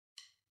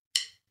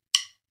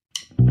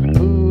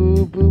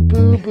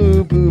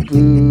boo,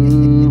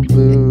 boo, boo,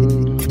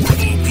 boo.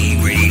 Opie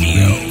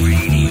Radio.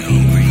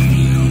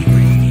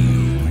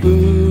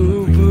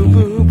 Boo, boo,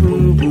 boo,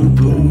 boo, boo, boo,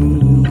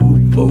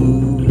 boo.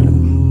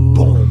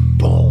 Boom,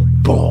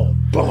 boom,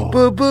 boom, boom.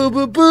 Boo, boo,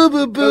 boo, boo,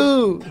 boo,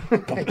 boo.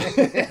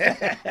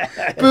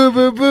 Boo,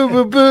 boo, boo,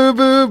 boo, boo,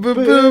 boo, boo,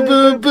 boo,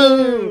 boo,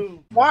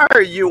 boo. Why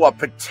are you a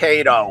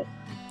potato?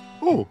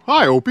 Oh,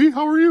 hi, Opie.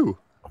 How are you?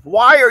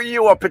 Why are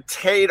you a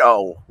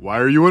potato? Why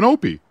are you an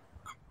Opie?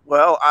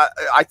 Well,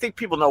 I think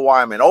people know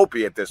why I'm an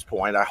Opie at this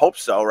point. I hope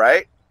so,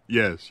 right?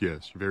 Yes,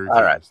 very All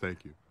famous. right.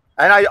 Thank you.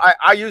 And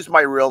I use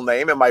my real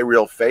name and my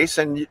real face,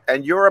 and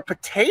you're a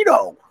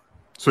potato.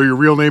 So your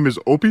real name is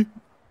Opie?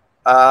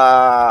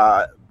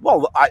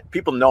 Well,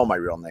 people know my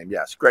real name,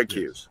 yes. Greg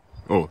Hughes.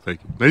 Oh,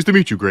 thank you. Nice to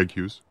meet you, Greg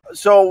Hughes.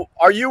 So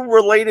are you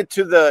related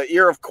to the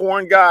ear of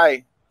corn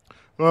guy?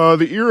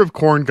 The ear of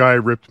corn guy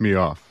ripped me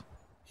off.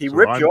 He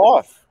ripped you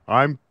off?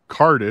 I'm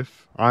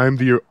Cardiff. I'm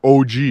the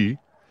OG.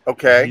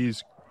 Okay.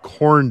 He's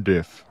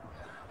Corndiff.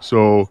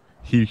 So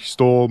he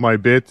stole my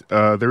bit.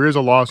 There is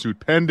a lawsuit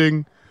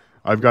pending.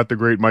 I've got the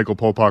great Michael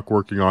Popak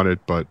working on it,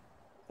 but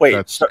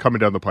that's coming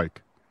down the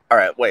pike. All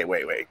right,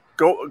 wait.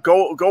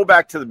 Go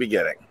back to the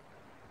beginning.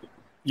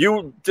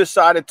 You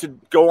decided to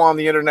go on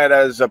the internet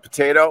as a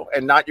potato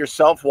and not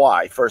yourself.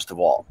 Why? First of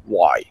all,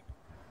 why?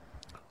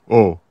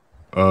 Oh,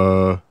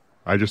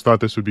 I just thought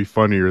this would be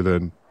funnier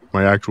than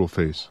my actual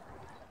face.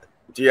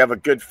 Do you have a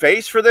good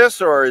face for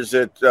this, or is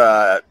it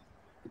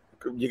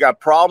you got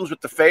problems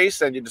with the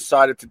face and you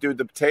decided to do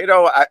the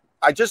potato?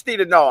 I just need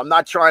to know. I'm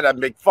not trying to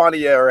make fun of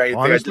you or anything.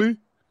 Honestly?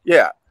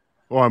 Yeah.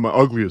 Oh, I'm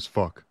ugly as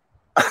fuck.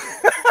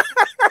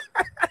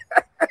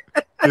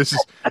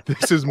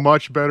 This is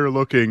much better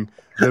looking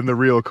than the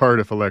real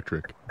Cardiff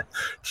Electric.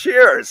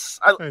 Cheers.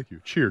 Thank you.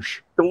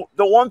 Cheers. The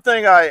one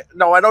thing I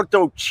don't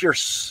do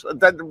cheers.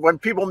 That when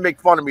people make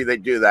fun of me, they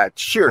do that.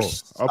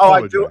 Cheers.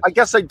 I do. I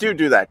guess I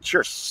do that.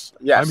 Cheers.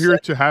 Yes. I'm here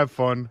to have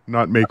fun,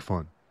 not make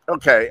fun.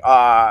 Okay.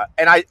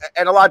 And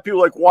a lot of people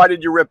are like, why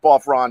did you rip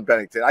off Ron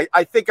Bennington?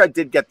 I think I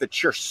did get the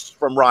cheers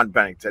from Ron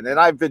Bennington, and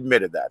I've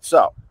admitted that.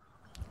 So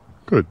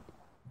good.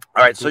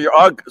 All right. So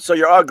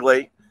you're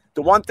ugly.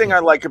 The one thing I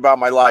like about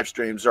my live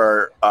streams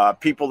are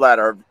people that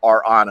are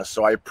honest.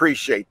 So I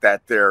appreciate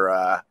that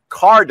they're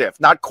Cardiff,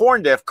 not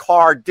Corndiff,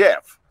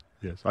 Cardiff.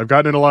 Yes, I've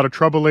gotten in a lot of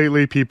trouble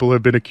lately. People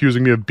have been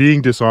accusing me of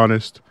being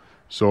dishonest.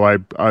 So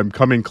I'm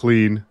coming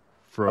clean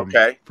from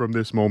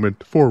this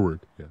moment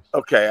forward. Yes.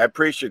 Okay, I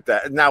appreciate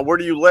that. Now, where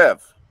do you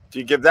live? Do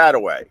you give that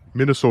away?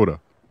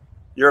 Minnesota.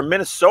 You're a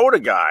Minnesota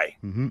guy.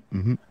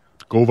 Mm-hmm.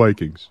 Go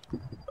Vikings.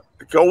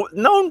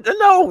 No,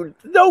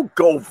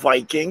 go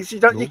Vikings. You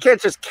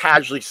can't just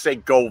casually say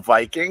go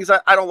Vikings.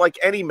 I don't like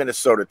any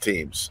Minnesota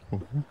teams.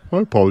 I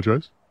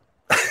apologize.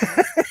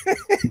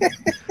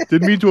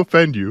 Didn't mean to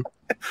offend you.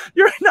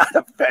 You're not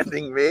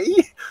offending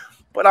me,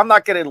 but I'm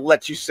not going to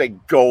let you say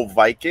go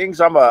Vikings.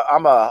 I'm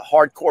a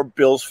hardcore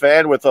Bills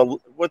fan with a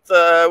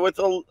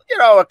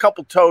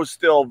couple toes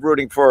still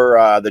rooting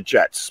for the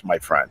Jets, my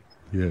friend.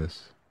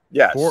 Yes.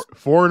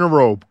 Four in a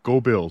row. Go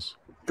Bills.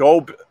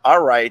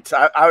 All right.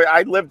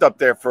 I lived up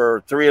there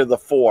for 3 of the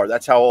 4.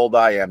 That's how old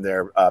I am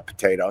there,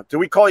 Potato. Do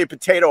we call you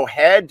Potato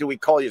Head? Do we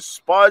call you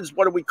Spuds?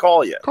 What do we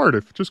call you?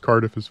 Cardiff. Just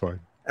Cardiff is fine.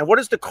 And what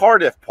is the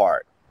Cardiff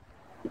part?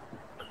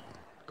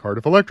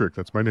 Cardiff Electric.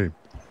 That's my name.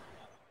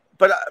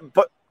 But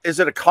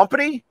is it a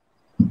company?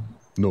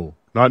 No,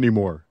 not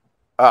anymore.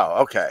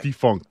 Oh, okay.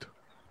 Defunct.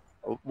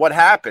 What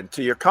happened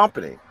to your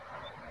company?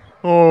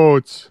 Oh,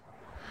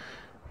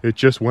 it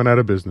just went out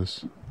of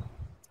business.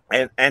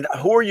 And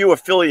who are you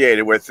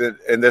affiliated with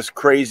in this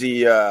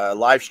crazy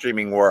live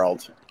streaming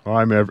world?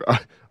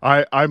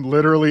 I'm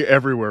literally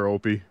everywhere,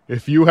 Opie.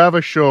 If you have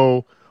a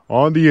show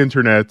on the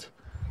internet,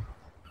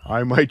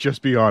 I might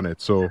just be on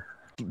it. So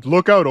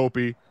look out,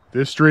 Opie.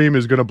 This stream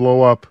is going to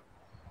blow up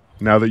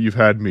now that you've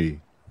had me.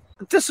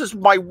 This is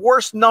my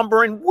worst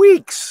number in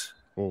weeks.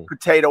 Oh.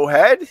 Potato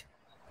Head.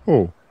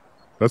 Oh,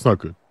 that's not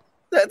good.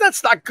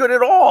 That's not good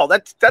at all.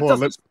 That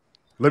doesn't.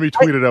 Let me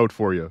tweet it out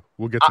for you.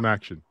 We'll get some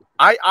action.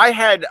 I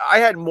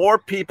had more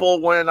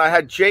people when I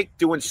had Jake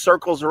doing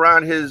circles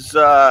around his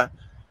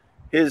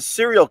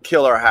serial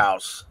killer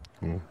house.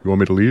 Oh, you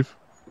want me to leave?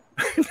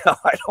 No,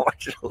 I don't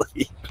want you to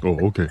leave.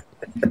 Oh, okay.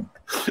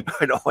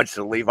 I don't want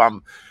you to leave.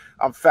 I'm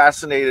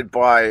fascinated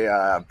by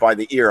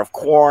the ear of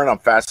corn. I'm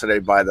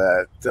fascinated by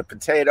the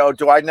potato.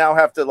 Do I now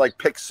have to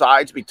pick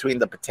sides between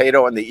the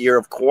potato and the ear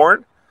of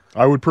corn?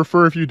 I would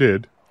prefer if you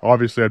did.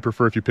 Obviously, I'd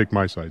prefer if you picked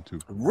my side too.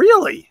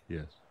 Really?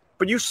 Yes.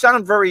 But you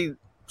sound very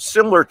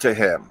similar to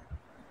him.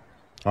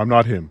 I'm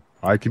not him.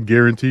 I can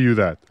guarantee you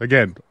that.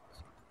 Again.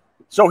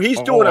 So he's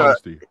doing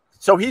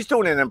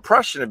an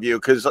impression of you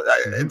because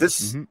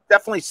this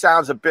definitely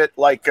sounds a bit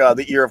like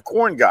the ear of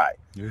corn guy.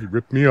 Yeah, he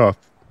ripped me off.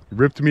 He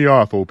ripped me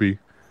off, Opie.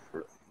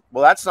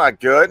 Well, that's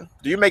not good.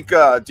 Do you make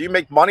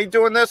money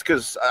doing this?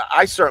 Because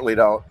I certainly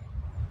don't.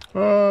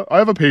 I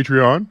have a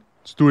Patreon.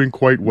 It's doing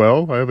quite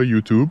well. I have a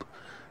YouTube,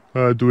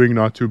 doing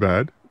not too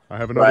bad. I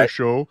have another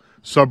show,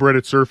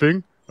 Subreddit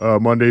Surfing,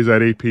 Mondays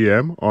at 8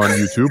 p.m. on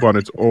YouTube on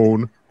its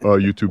own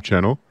YouTube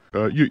channel.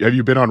 Have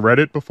you been on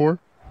Reddit before?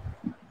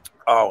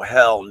 Oh,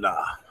 hell no.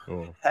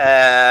 Oh.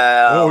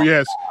 Hell. Oh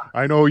yes,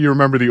 I know you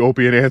remember the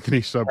Opie and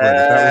Anthony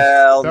subreddit.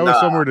 Hell That was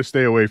somewhere to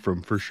stay away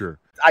from for sure.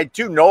 I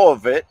do know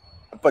of it,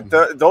 but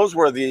those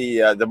were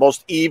the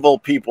most evil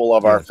people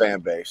of our fan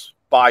base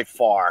by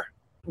far.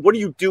 What do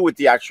you do with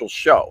the actual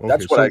show? Okay,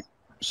 That's what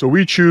So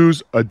we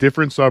choose a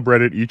different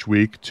subreddit each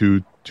week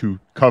to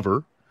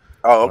cover.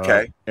 Oh,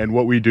 okay. And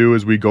what we do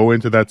is we go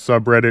into that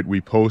subreddit,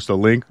 we post a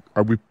link.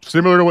 Are we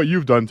similar to what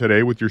you've done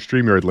today with your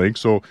StreamYard link?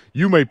 So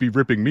you might be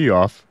ripping me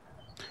off.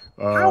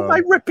 How am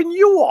I ripping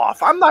you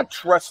off? I'm not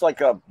dressed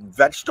like a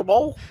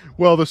vegetable.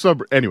 Well,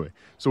 anyway.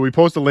 So we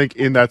post a link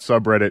in that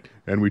subreddit,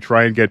 and we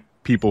try and get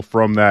people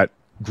from that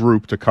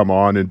group to come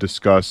on and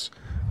discuss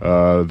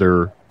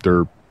their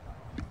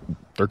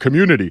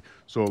community.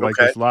 So like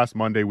this last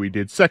Monday, we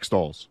did sex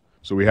dolls.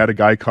 So we had a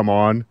guy come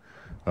on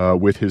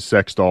with his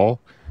sex doll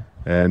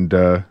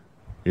and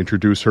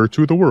introduce her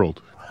to the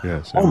world.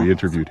 Yes, and we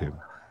interviewed him.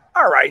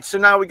 All right, so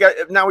now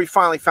we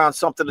finally found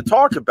something to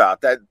talk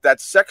about.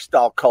 That sex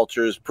doll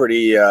culture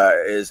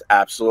is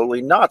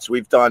absolutely nuts.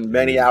 We've done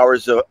many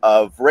hours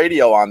of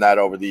radio on that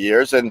over the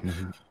years,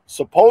 and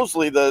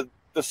supposedly the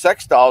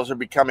sex dolls are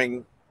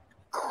becoming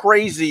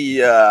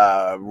crazy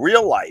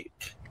real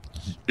life.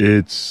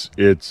 It's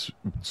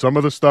some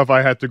of the stuff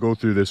I had to go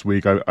through this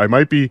week. I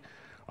might be,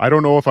 I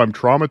don't know if I'm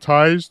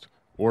traumatized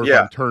or if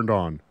I'm turned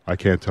on. I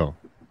can't tell.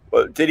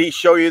 Did he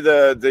show you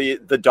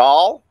the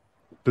doll?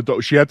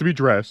 She had to be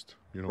dressed.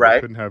 You know, right.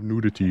 We couldn't have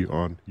nudity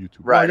on YouTube.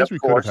 Right. Well, I guess we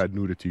could have had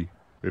nudity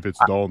if it's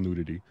doll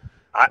nudity.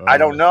 I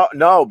don't know.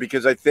 No,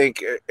 because I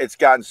think it's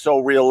gotten so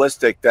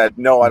realistic that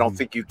I don't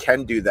think you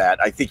can do that.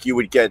 I think you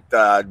would get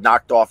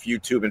knocked off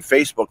YouTube and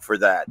Facebook for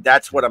that.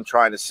 That's what I'm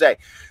trying to say.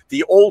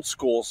 The old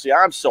school. See,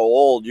 I'm so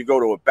old. You go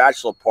to a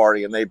bachelor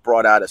party and they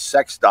brought out a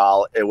sex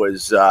doll. It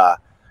was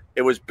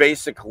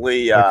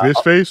basically like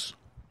this face.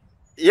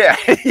 Yeah,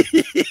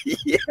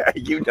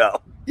 yeah,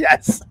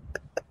 yes.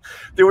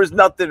 There was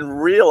nothing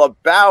real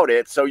about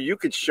it, so you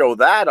could show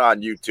that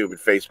on YouTube and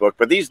Facebook.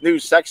 But these new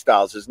sex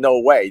dolls, there's no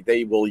way.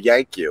 They will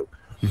yank you.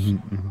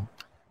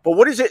 But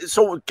what is it?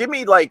 So give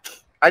me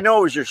I know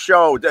it was your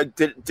show. Did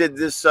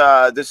this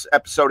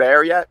episode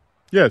air yet?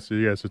 Yes,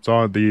 it's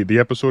on. The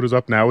episode is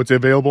up now. It's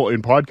available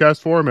in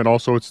podcast form, and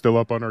also it's still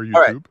up on our YouTube.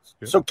 All right.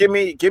 Yeah. So give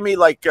me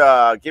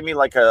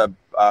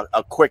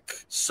a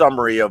quick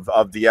summary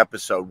of the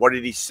episode. What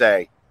did he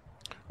say?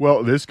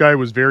 Well, this guy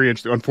was very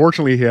interesting.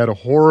 Unfortunately, he had a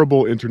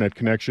horrible internet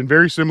connection,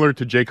 very similar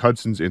to Jake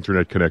Hudson's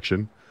internet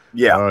connection.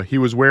 Yeah. He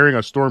was wearing a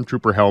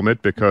stormtrooper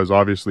helmet because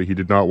obviously he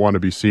did not want to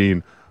be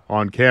seen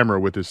on camera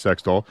with his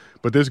sex doll.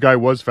 But this guy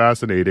was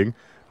fascinating.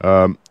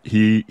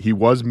 He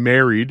was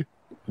married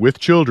with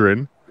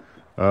children,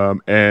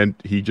 and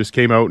he just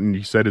came out and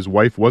he said his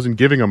wife wasn't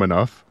giving him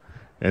enough,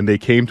 and they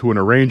came to an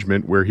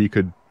arrangement where he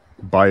could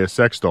buy a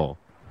sex doll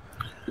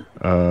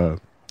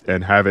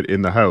and have it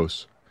in the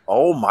house.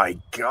 Oh my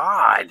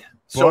God!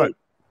 Go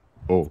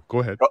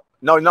ahead.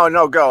 No,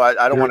 go. I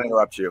don't want to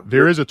interrupt you.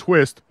 There is a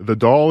twist. The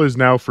doll is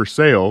now for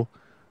sale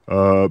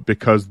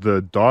because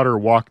the daughter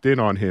walked in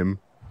on him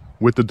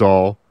with the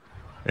doll,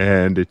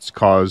 and it's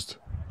caused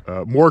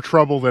more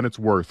trouble than it's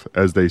worth,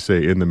 as they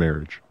say in the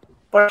marriage.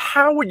 But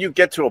how would you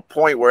get to a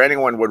point where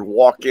anyone would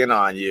walk in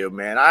on you,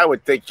 man? I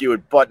would think you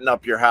would button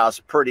up your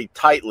house pretty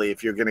tightly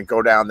if you're going to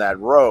go down that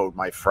road,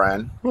 my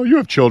friend. Well, you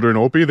have children,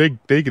 Opie.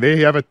 They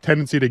have a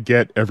tendency to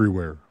get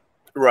everywhere.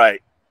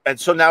 Right. And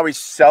so now he's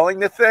selling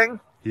the thing?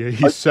 Yeah,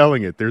 he's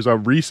selling it. There's a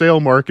resale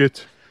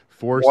market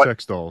for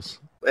sex dolls.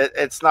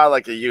 It's not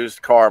like a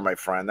used car, my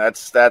friend.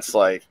 That's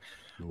like,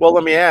 well,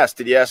 let me ask.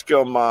 Did you ask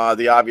him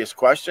the obvious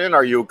question?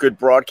 Are you a good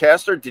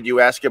broadcaster? Did you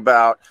ask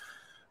about,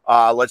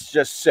 let's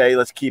just say,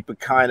 let's keep it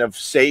kind of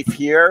safe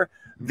here,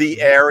 the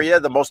area,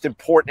 the most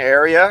important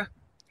area?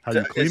 How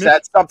you clean Is it?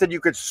 that something you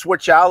could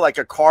switch out like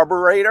a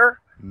carburetor?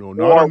 No,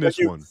 not on this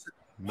one.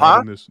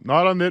 Not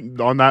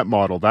on that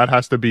model. That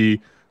has to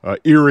be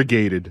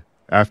irrigated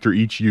after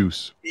each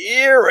use.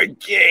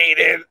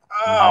 Irrigated.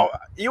 Oh,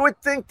 you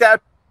would think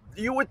that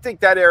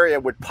area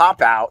would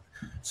pop out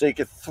so you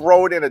could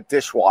throw it in a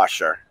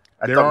dishwasher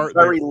at the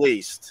very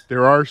least.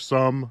 There are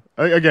some.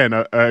 Again,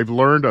 I've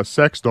learned a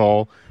sex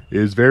doll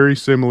is very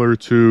similar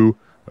to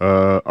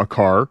a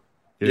car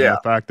in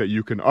the fact that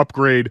you can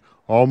upgrade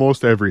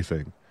almost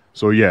everything.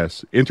 So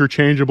yes,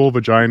 interchangeable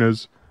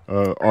vaginas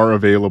are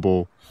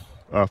available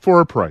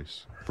for a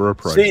price.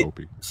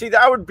 Opie. See,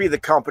 that would be the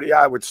company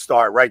I would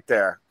start right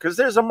there, because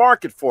there's a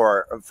market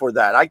for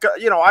that.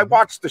 I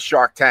watched the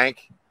Shark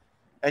Tank,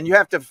 and you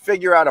have to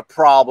figure out a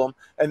problem,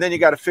 and then you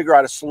got to figure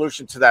out a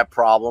solution to that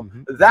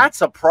problem.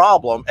 That's a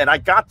problem, and I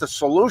got the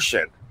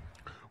solution.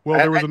 Well,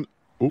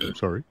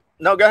 sorry.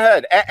 No, go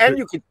ahead. And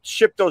you could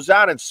ship those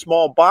out in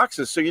small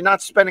boxes, so you're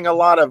not spending a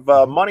lot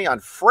of money on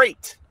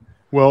freight.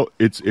 Well,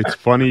 it's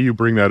funny you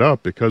bring that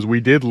up, because we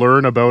did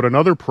learn about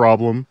another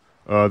problem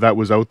that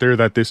was out there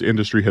that this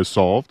industry has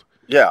solved.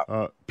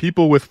 Yeah.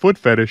 People with foot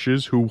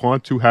fetishes who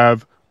want to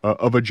have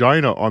a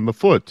vagina on the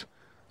foot.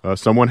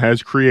 Someone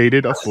has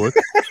created a foot.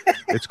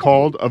 It's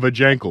called a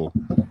vajankle.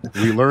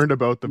 We learned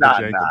about the Nah,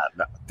 vajanko.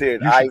 nah,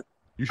 dude.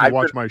 You should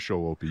watch my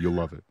show, Opie. You'll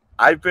love it.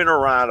 I've been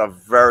around a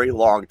very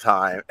long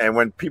time, and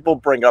when people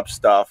bring up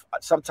stuff,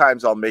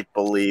 sometimes I'll make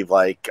believe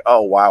like,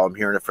 oh wow, I'm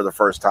hearing it for the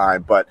first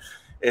time, but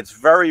it's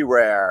very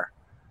rare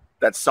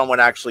that someone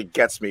actually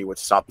gets me with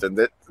something.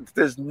 That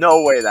there's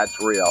no way that's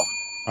real.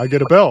 I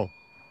get a bell.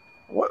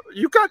 What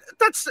you got?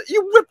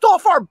 You ripped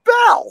off our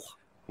bell.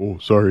 Oh,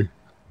 sorry.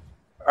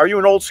 Are you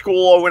an old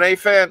school O&A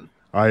fan?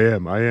 I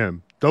am.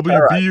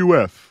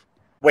 WBUF.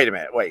 Wait a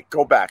minute. Wait,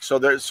 go back. So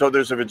there's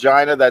a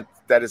vagina that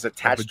is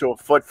attached to a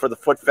foot for the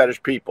foot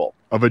fetish people.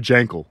 A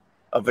vajanko.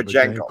 A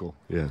vajanko.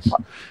 Yes.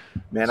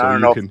 Man, so I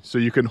don't know. So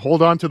you can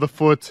hold on to the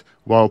foot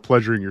while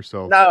pleasuring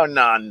yourself. No.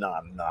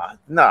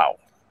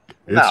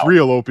 It's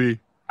real, Opie.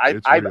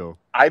 It's real.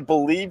 I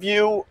believe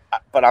you,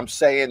 but I'm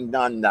saying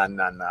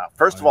no.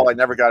 First of all, I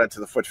never got into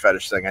the foot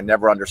fetish thing. I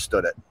never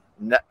understood it.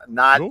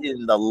 Not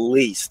in the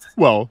least.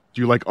 Well,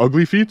 do you like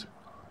ugly feet?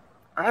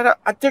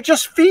 They're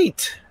just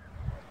feet.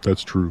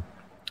 That's true.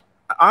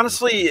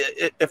 Honestly,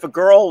 if a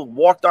girl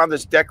walked on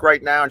this deck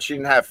right now and she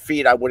didn't have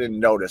feet, I wouldn't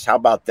notice. How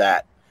about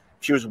that?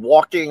 If she was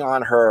walking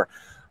on her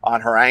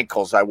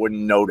ankles, I wouldn't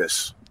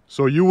notice.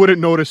 So you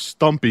wouldn't notice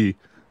Stumpy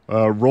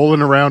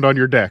rolling around on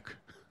your deck?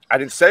 I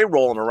didn't say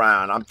rolling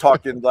around. I'm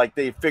talking like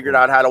they figured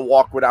out how to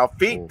walk without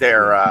feet.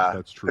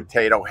 That's true.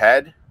 Potato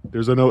head.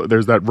 There's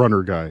that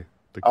runner guy.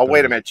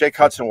 Wait a minute. Jake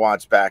Hudson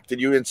wants back. Did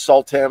you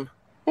insult him?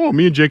 Oh,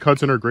 me and Jake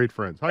Hudson are great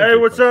friends. Hi, Hey,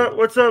 Jake what's Hudson. up?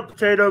 What's up,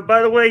 Potato?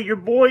 By the way, your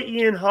boy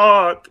Ian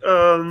Hawk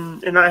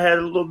and I had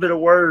a little bit of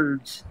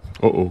words.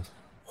 Uh-oh.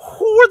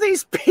 Who are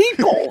these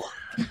people?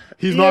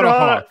 He's not a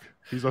hawk.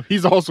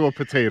 He's also a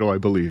potato, I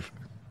believe.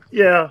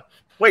 Yeah.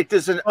 Wait,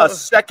 there's a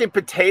second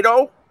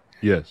potato?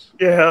 Yes.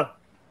 Yeah.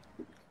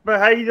 But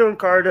how you doing,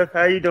 Cardiff?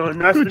 How you doing?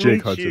 Nice Good, to Jake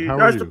meet Hudson. you. How are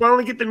Nice you? to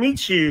finally get to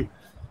meet you.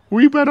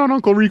 We bet on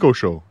Uncle Rico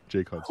show,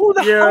 Jake Hudson. Who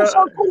the hell's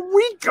Uncle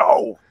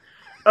Rico?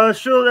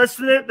 Sure, that's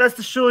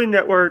the Shirley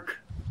Network.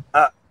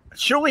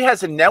 Shirley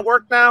has a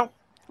network now?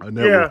 A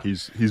network. Yeah.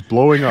 He's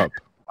blowing up.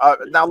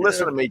 Now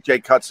listen to me,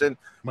 Jake Hudson.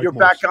 Mike You're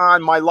Morse. back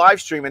on my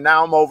live stream, and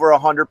now I'm over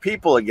 100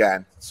 people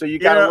again. So you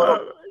got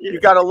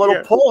a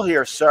little pull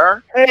here,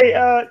 sir. Hey,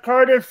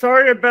 Cardiff,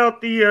 sorry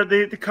about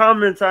the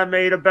comments I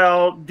made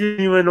about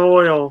dipping you in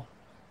oil,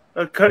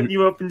 cutting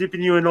you up and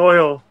dipping you in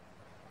oil.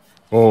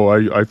 Oh,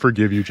 I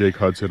forgive you, Jake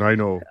Hudson. I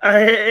know.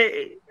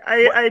 I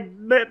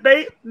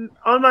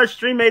on my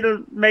stream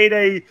made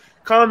a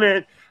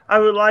comment. I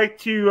would like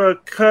to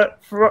cut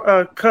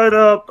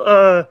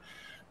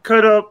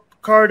up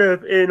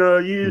Cardiff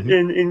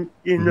and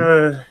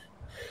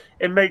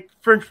and make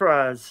French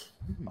fries.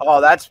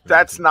 Oh,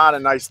 that's not a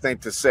nice thing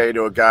to say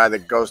to a guy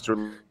that goes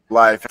through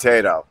life.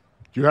 Potato.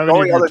 Do you have any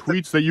of your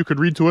tweets that you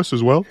could read to us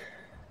as well?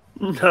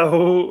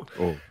 No.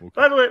 Oh, okay.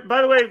 By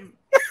the way,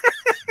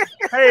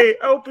 hey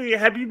Opie,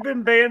 have you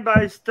been banned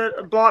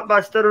blocked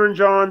by Stuttering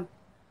John?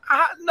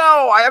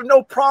 No, I have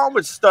no problem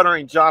with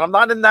Stuttering John. I'm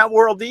not in that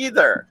world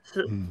either.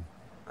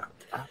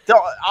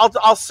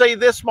 I'll say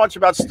this much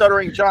about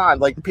Stuttering John.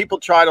 Like, people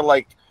try to,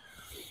 like,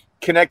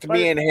 connect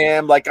me and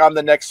him like I'm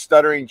the next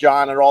Stuttering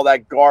John and all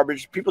that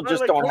garbage. People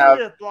just don't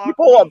have...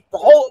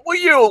 Will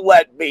you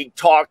let me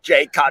talk,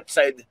 Jake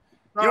Hudson?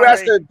 You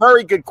asked a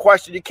very good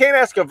question. You can't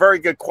ask a very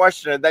good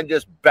question and then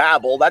just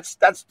babble. That's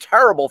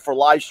terrible for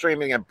live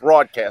streaming and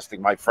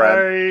broadcasting, my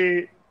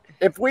friend.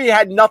 If we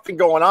had nothing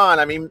going on,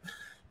 I mean...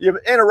 You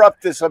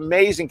interrupt this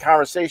amazing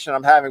conversation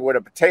I'm having with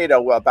a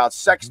potato about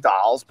sex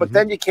dolls, but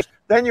then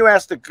you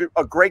asked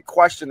a great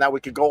question that we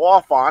could go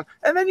off on,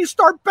 and then you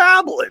start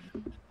babbling.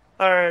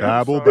 All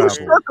right, do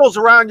circles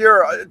around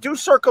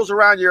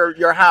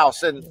your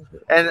house, and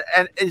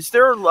is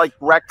there like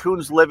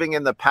raccoons living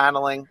in the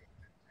paneling?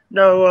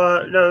 No,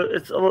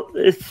 it's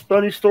a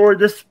funny story.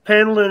 This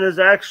paneling is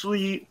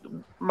actually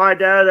my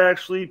dad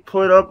actually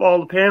put up all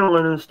the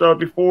paneling and stuff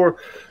before.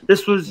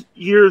 This was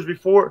years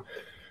before.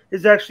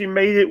 It's actually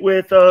made it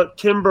with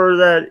timber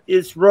that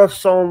is rough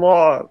sawn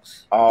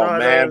logs. Oh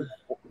man,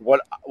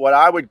 what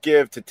I would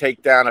give to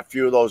take down a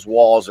few of those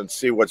walls and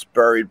see what's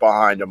buried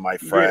behind them, my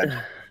friend.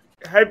 Yeah.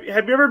 Have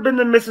you ever been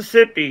to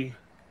Mississippi?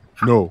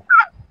 No.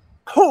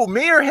 Who,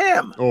 me or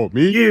him? Oh,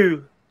 me?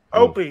 You,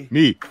 Opie.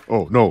 Me?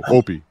 Oh no,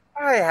 Opie.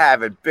 I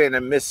haven't been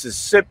in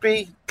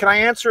Mississippi. Can I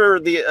answer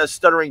the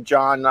Stuttering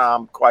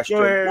John question?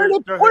 Where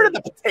did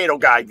the potato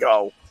guy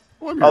go?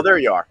 Oh, there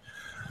you are.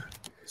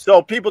 So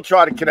people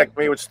try to connect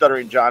me with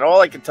Stuttering John.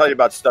 All I can tell you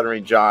about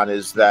Stuttering John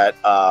is that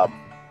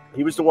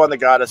he was the one that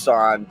got us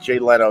on Jay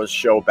Leno's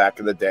show back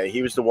in the day.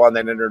 He was the one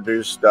that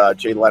introduced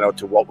Jay Leno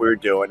to what we were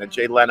doing. And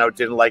Jay Leno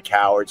didn't like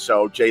Howard,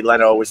 so Jay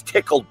Leno was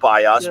tickled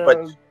by us. Yeah.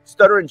 But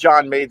Stuttering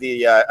John made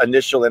the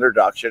initial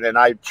introduction, and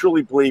I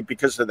truly believe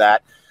because of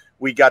that,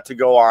 we got to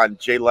go on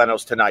Jay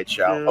Leno's Tonight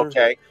Show. Yeah.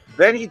 Okay.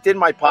 Then he did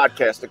my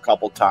podcast a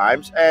couple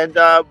times, and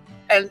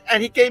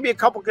he gave me a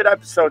couple good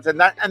episodes, and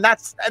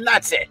that's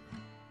it.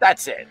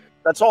 That's it.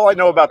 That's all I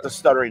know about the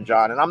Stuttering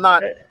John. And I'm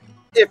not,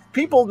 if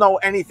people know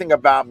anything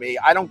about me,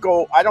 I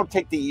don't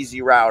take the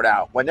easy route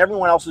out. When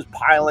everyone else is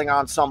piling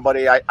on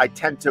somebody, I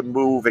tend to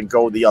move and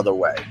go the other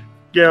way.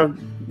 Yeah,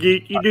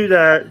 you do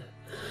that.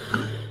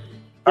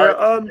 All Yeah,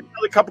 right,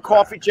 another cup of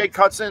coffee, Jake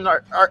Hudson.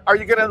 Are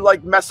you gonna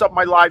like mess up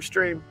my live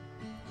stream?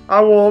 I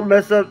won't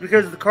mess up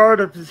because the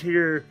Cardiff is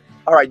here.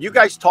 All right, you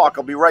guys talk.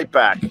 I'll be right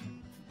back.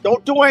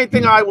 Don't do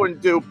anything I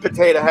wouldn't do,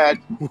 Potato Head.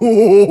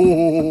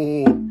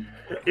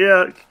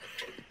 Yeah.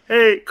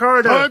 Hey,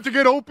 Cardiff. Time to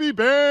get Opie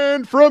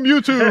banned from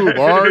YouTube.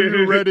 Are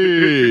you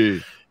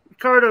ready?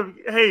 Cardiff.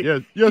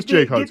 Hey. Yes,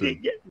 Jake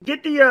Hudson.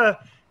 Get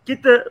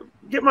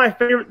my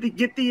favorite.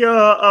 Get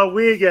the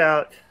wig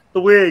out.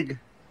 The wig.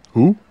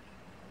 Who?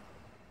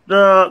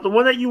 The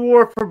one that you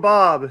wore for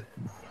Bob.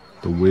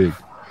 The wig.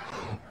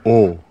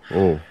 Oh.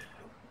 I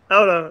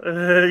don't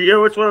know. You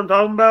know which one I'm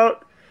talking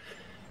about?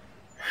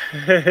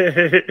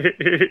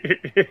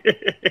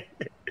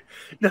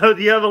 No,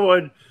 the other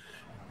one.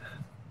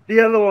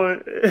 Yeah,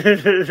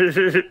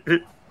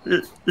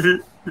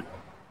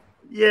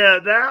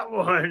 that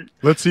one.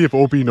 Let's see if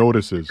Opie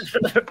notices.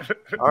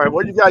 All right,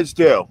 what do you guys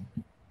do?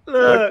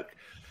 Look.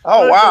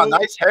 Oh, wow,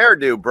 nice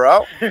hairdo,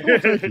 bro. Oh,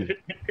 thank you.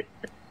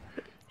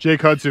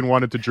 Jake Hudson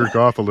wanted to jerk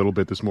off a little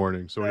bit this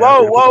morning. So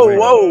Whoa.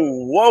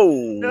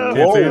 No,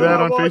 Can't say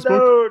that on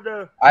Facebook?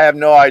 No. I have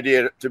no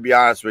idea, to be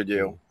honest with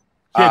you.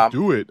 Can't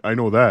do it. I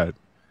know that.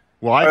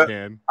 Well, I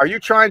can. Are you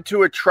trying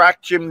to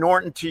attract Jim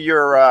Norton to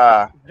your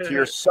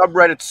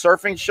subreddit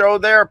surfing show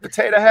there,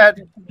 Potato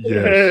Head?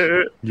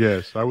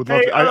 Yes. I would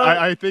love to.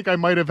 I think I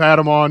might have had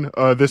him on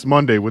this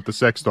Monday with the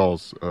sex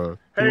dolls.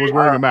 He was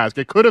wearing a mask.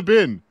 It could have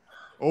been.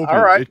 Opie,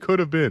 all right. It could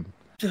have been.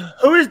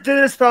 Who is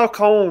Dennis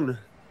Falcone?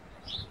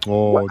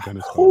 Oh,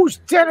 Dennis. Who's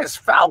Dennis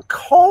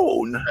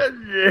Falcone?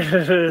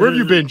 Where have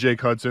you been,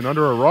 Jake Hudson?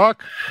 Under a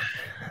rock?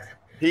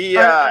 Who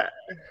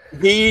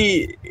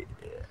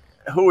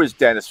is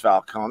Dennis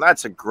Falcone?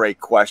 That's a great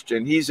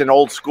question. He's an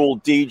old school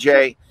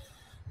DJ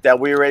that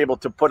we were able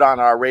to put on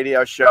our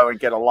radio show and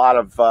get a lot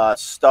of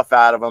stuff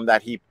out of him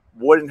that he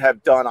wouldn't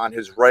have done on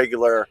his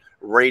regular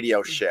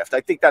radio shift.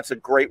 I think that's a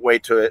great way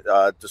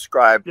to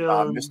describe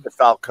Mr.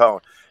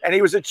 Falcone. And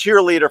he was a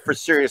cheerleader for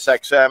Sirius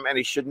XM, and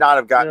he should not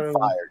have gotten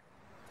fired.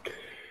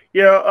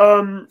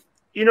 Yeah,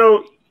 you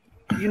know,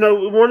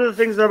 one of the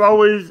things I've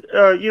always,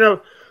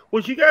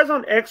 was you guys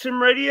on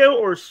XM radio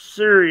or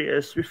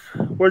Sirius?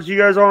 Was you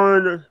guys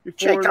on before?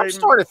 Jake, I'm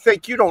starting to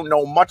think you don't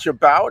know much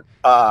about.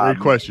 Great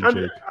question,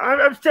 Jake.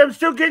 I'm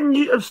still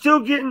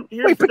getting.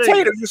 Wait,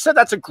 Potato, you said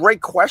that's a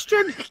great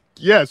question?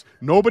 Yes,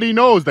 nobody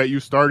knows that you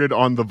started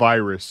on the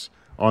virus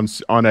on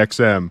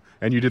XM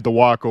and you did the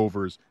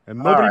walkovers, and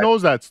nobody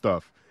knows that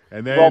stuff.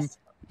 And then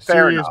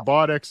Sirius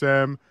bought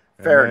XM.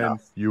 Fair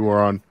enough. You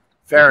were on.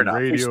 Fair enough.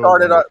 Radio, we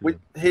started on.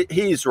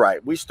 He's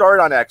right. We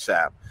started on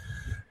XM,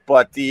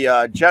 but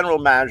the general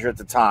manager at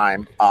the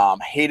time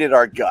hated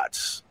our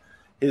guts.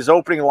 His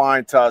opening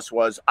line to us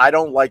was, "I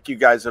don't like you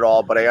guys at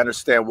all, but I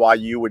understand why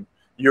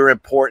you're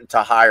important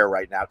to hire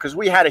right now," because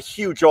we had a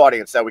huge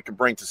audience that we could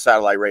bring to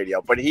satellite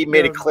radio. But he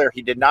made it clear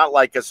he did not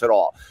like us at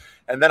all.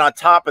 And then on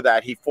top of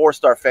that, he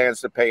forced our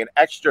fans to pay an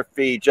extra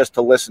fee just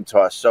to listen to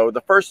us. So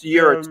the first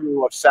year or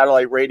two of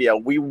satellite radio,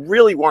 we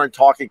really weren't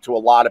talking to a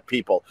lot of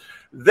people.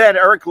 Then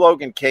Eric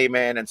Logan came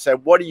in and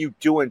said, "What are you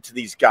doing to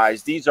these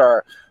guys? These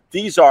are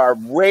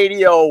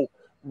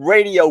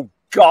radio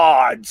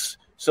gods."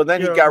 So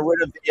then he got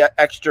rid of the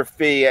extra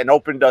fee and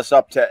opened us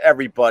up to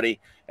everybody.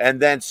 And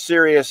then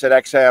Sirius and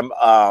XM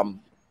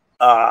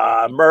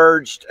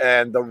merged,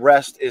 and the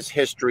rest is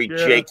history.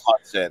 Jake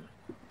Hudson.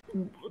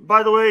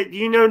 By the way, do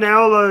you know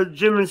now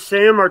Jim and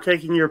Sam are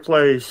taking your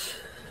place?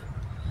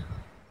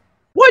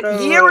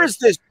 What year is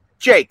this,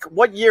 Jake?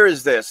 What year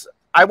is this?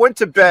 I went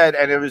to bed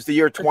and it was the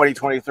year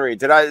 2023.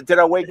 Did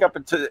I wake up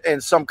in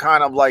some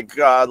kind of like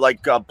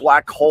a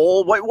black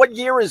hole? What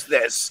year is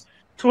this?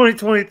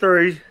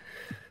 2023.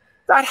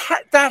 That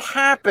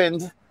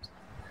happened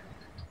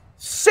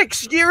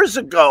 6 years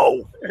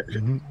ago.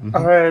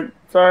 All right,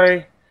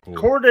 sorry.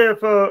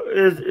 Cordiff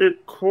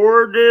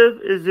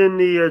is in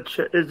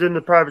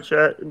the private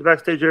chat in the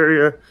backstage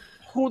area.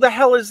 Who the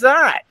hell is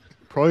that?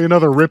 Probably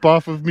another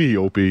ripoff of me,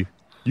 Opie.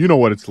 You know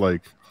what it's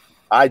like.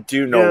 I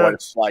do know what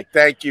it's like.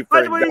 Thank you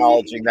for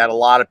acknowledging that a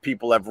lot of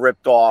people have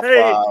ripped off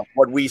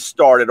what we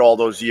started all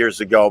those years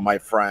ago, my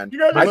friend. You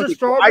know, there's a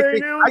strawberry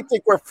now? I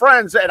think we're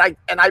friends, and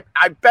I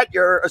bet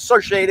you're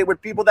associated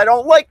with people that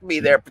don't like me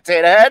there,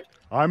 Potato Head.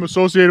 I'm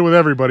associated with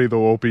everybody,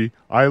 though, Opie.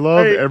 I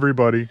love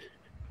everybody.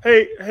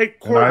 Hey,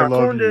 Corn. I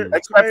love you.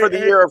 Except for the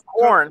year of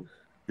corn.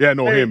 Yeah,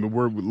 no, him.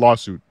 We're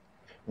lawsuit.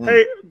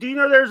 Hey, do you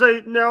know there's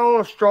now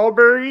a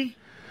strawberry?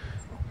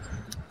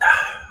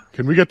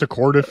 Can we get to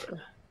Cordiff?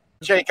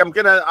 Jake, I'm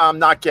gonna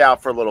knock you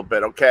out for a little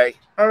bit, okay?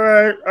 All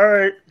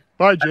right.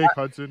 Bye, Jake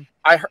Hudson.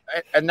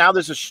 And now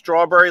there's a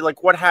strawberry.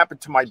 Like, what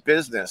happened to my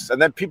business?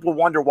 And then people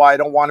wonder why I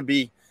don't want to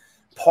be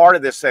part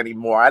of this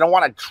anymore. I don't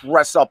want to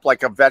dress up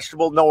like a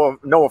vegetable.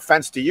 No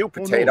offense to you,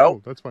 Potato.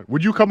 No, that's fine.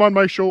 Would you come on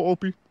my show,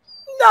 Opie?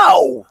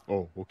 No.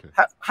 Oh, okay.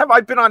 Have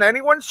I been on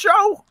anyone's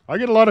show? I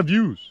get a lot of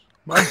views.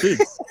 I'm big.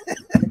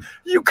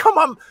 You come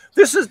on.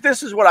 This is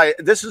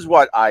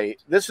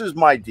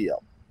my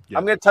deal. Yeah.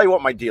 I'm going to tell you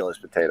what my deal is,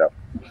 Potato.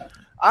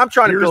 I'm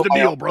trying to build the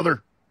deal,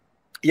 brother.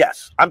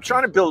 Yes, I'm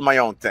trying to build my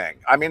own thing.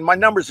 I mean, my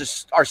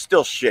numbers are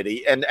still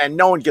shitty, and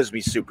no one gives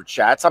me super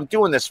chats. I'm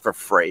doing this for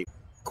free.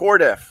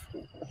 Cordiff.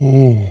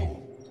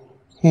 Oh,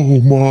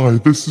 oh my,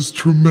 this is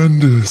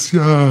tremendous,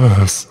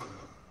 yes.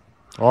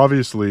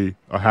 Obviously,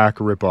 a hack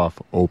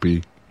ripoff,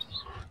 Opie.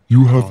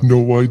 You have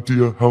no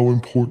idea how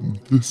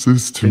important this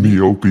is to me,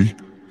 Opie.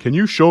 Can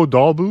you show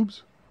doll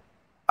boobs?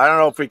 I don't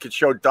know if we could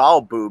show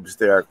doll boobs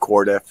there,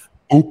 Cordiff.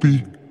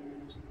 Opie,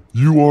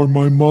 you are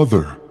my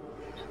mother.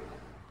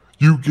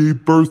 You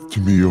gave birth to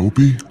me,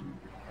 Opie.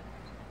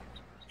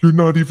 You're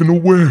not even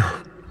aware.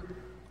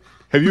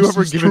 Have you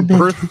ever given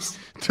birth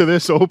to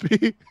this,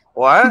 Opie?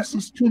 What? This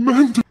is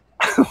tremendous.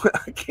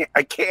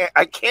 I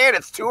can't.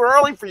 It's too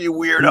early for you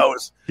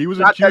weirdos. He was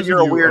not that accusing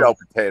you're a you weirdo, of...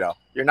 Potato.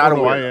 You're not a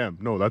No, weirdo. I am.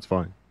 No, that's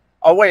fine.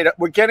 Oh wait,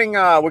 we're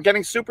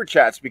getting super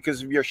chats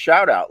because of your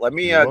shout out. Let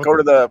me go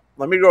to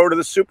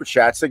the super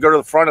chats. They go to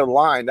the front of the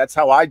line. That's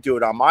how I do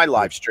it on my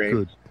live stream.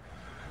 Good.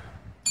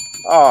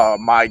 Oh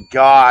my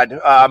God,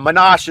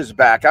 Minash is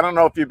back. I don't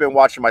know if you've been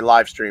watching my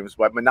live streams,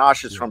 but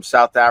Minash is from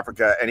South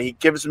Africa, and he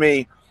gives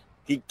me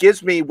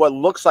what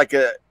looks like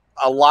a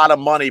lot of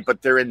money,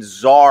 but they're in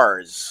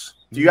ZARs.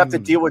 Do you have to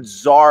deal with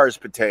ZARs,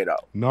 Potato?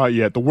 Not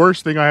yet. The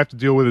worst thing I have to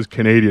deal with is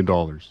Canadian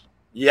dollars.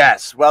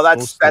 Yes. Well,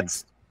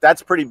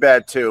 that's pretty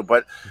bad too.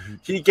 But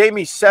he gave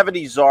me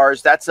 70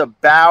 ZARs. That's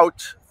about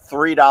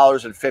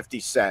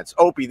 $3.50.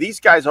 Opie,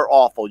 these guys are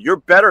awful. You're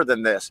better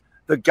than this.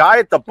 The guy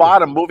at the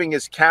bottom moving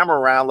his camera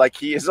around like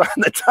he is on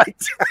the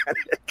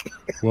Titanic.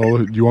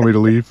 Well, do you want me to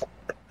leave?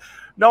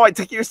 No, I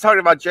think he was talking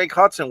about Jake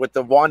Hudson with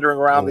the wandering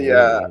around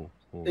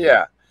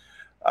Yeah.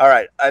 All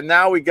right. And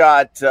now we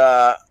got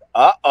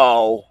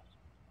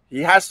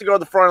he has to go to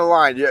the front of the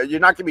line. You're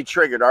not going to be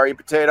triggered, are you,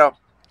 Potato?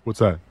 What's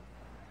that?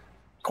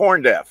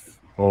 Corn Def.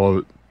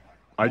 Oh,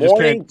 I just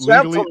Morning,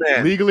 can't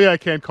legally. I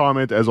can't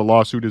comment as a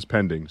lawsuit is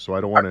pending, so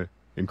I don't want to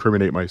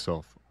incriminate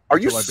myself. Are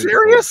you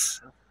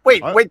serious?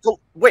 Wait. All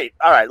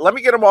right, let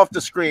me get him off the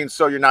screen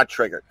so you're not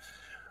triggered.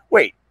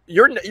 Wait,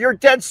 you're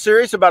dead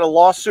serious about a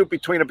lawsuit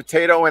between a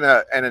potato and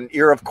an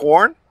ear of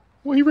corn?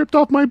 Well, he ripped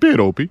off my bid,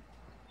 Opie.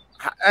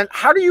 And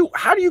how do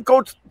you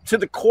go to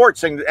the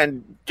courts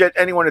and get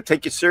anyone to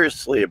take you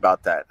seriously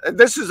about that?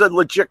 This is a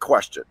legit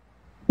question.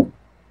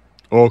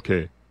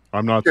 Okay,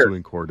 I'm not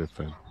suing Cordiff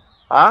then.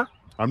 Huh?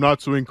 I'm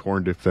not suing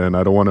Cordiff then.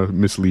 I don't want to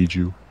mislead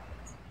you.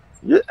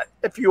 Yeah,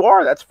 if you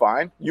are, that's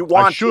fine.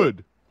 I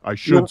should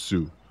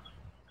sue.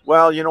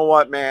 Well, you know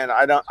what, man?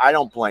 I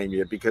don't blame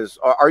you because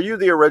are you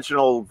the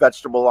original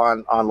vegetable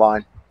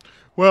online?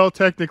 Well,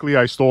 technically,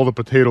 I stole the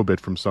potato bit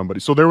from somebody.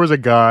 So there was a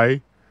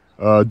guy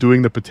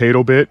doing the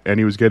potato bit, and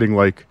he was getting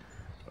like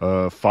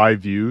 5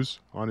 views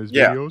on his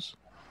videos.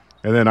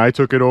 And then I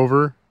took it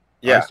over.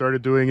 Yeah. I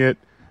started doing it,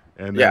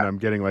 and then I'm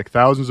getting like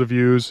thousands of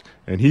views,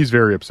 and he's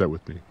very upset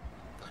with me.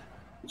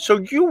 So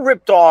you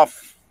ripped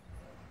off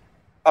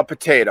a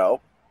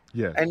potato.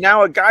 Yes. And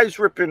now a guy's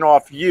ripping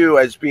off you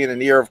as being an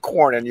ear of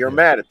corn, and you're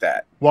mad at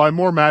that. Well, I'm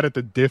more mad at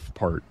the diff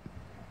part.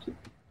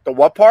 The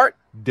what part?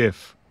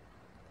 Diff.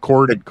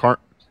 Cardiff,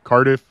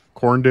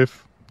 corn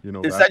diff. You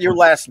know. Is that your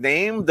last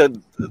name?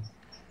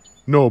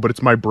 No, but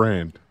it's my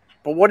brand.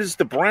 But what is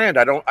the brand?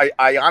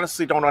 I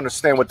honestly don't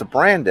understand what the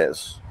brand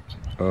is.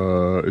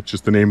 It's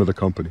just the name of the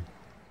company.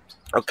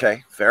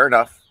 Okay, fair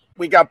enough.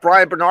 We got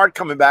Brian Bernard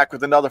coming back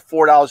with another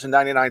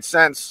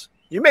 $4.99.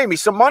 You made me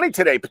some money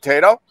today,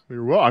 Potato.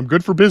 Well, I'm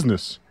good for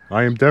business.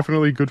 I am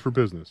definitely good for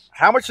business.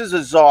 How much is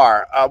a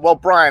ZAR? Well,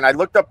 Brian, I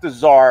looked up the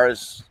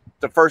ZARs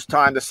the first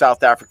time the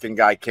South African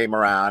guy came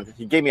around.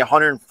 He gave me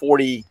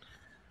 140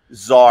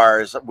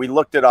 ZARs. We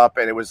looked it up,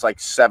 and it was like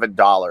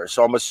 $7.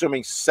 So I'm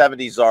assuming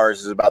 70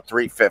 ZARs is about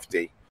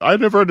 $3.50. I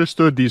never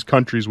understood these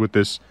countries with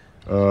this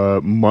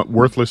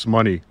worthless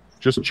money.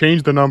 Just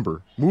change the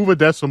number. Move a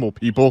decimal,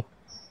 people.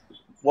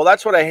 Well,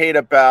 that's what I hate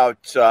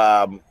about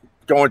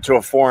going to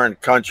a foreign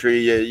country.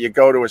 You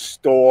go to a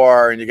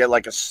store and you get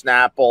like a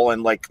Snapple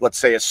and like, let's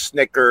say a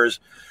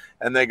Snickers,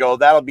 and they go,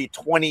 that'll be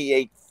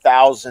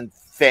 28,000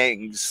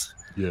 things.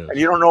 Yeah. And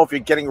you don't know if you're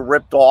getting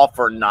ripped off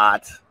or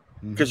not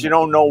because you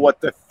don't know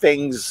what the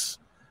things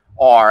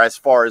are as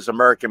far as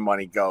American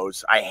money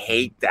goes. I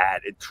hate that.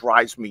 It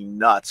drives me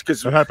nuts.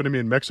 Because that happened to me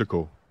in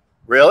Mexico.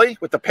 Really?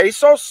 With the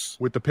pesos?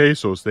 With the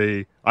pesos.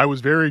 I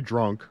was very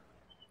drunk.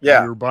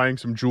 Yeah. We were buying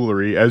some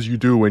jewelry, as you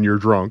do when you're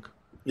drunk.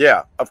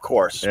 Yeah, of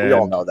course. And, we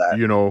all know that.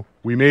 You know,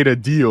 we made a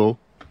deal.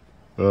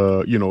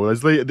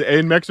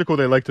 In Mexico,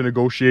 they like to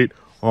negotiate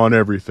on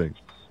everything.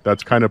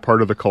 That's kind of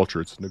part of the culture.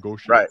 It's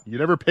negotiate. Right. You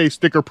never pay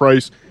sticker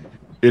price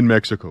in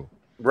Mexico.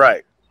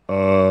 Right.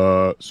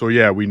 So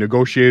yeah, we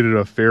negotiated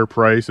a fair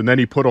price, and then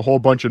he put a whole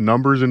bunch of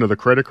numbers into the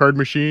credit card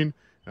machine.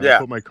 And I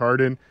put my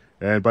card in,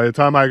 and by the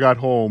time I got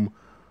home,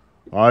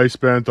 I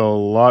spent a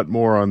lot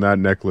more on that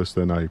necklace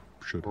than I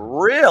should have.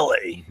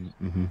 Really?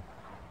 Mm-hmm.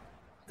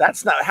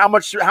 That's not how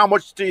much. How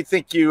much do you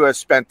think you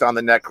spent on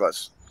the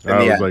necklace? That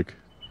was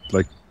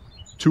like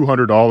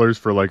 $200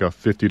 for like a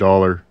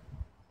 $50.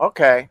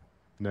 Okay.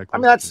 Necklace. I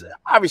mean, that's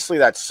obviously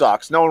that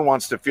sucks. No one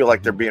wants to feel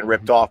like they're being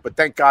ripped off, but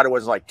thank God it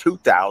was like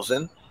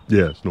 2,000.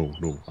 Yes, no.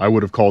 I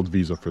would have called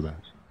Visa for that.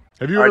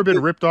 Have you ever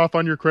been ripped off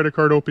on your credit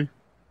card, Opie?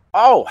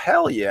 Oh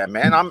hell yeah,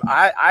 man!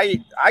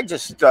 I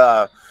just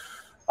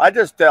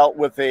dealt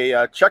with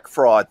a check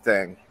fraud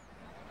thing.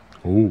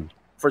 Oh.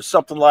 For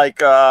something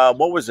like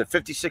what was it,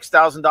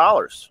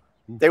 $56,000?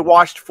 They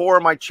washed 4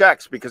 of my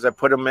checks because I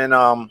put them in.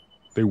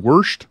 They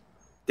worshed.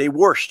 They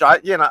worshed.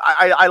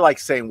 I like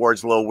saying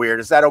words a little weird.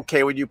 Is that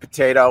okay with you,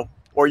 Potato?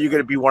 Or are you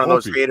going to be one of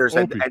those haters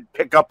and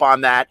pick up on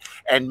that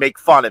and make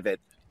fun of it?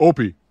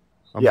 Opie,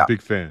 I'm a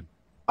big fan.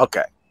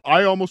 Okay.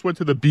 I almost went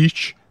to the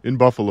beach in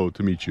Buffalo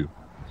to meet you.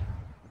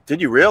 Did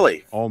you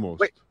really?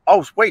 Almost.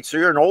 Wait. So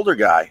you're an older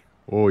guy?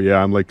 Oh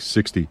yeah, I'm like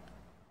 60.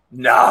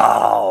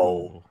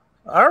 No.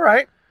 All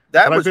right.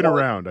 But I've been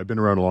around. I've been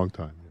around a long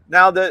time.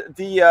 Now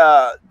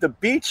the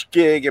beach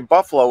gig in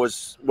Buffalo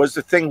was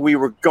the thing we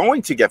were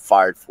going to get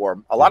fired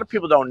for. A lot of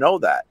people don't know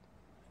that.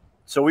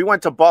 So we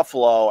went to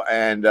Buffalo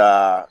and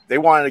they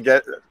wanted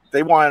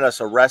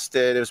us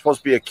arrested. It was supposed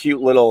to be a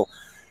cute little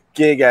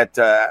gig at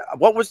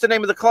what was the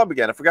name of the club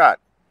again? I forgot.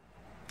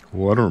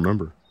 Well, I don't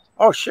remember.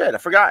 Oh shit, I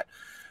forgot.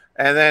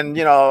 And then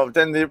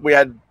we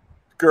had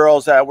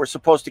girls that were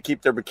supposed to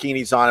keep their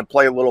bikinis on and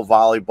play a little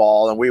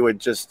volleyball, and we would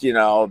just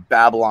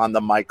babble on the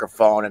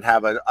microphone and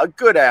have a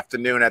good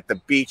afternoon at the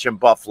beach in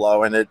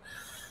Buffalo. And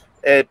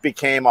it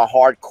became a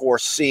hardcore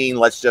scene,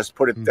 let's just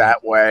put it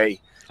that way.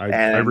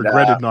 I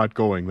regretted not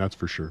going, that's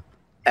for sure.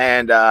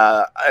 And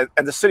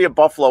the city of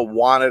Buffalo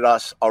wanted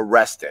us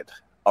arrested,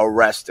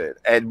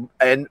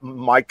 and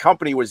my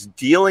company was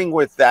dealing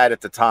with that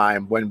at the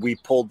time when we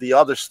pulled the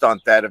other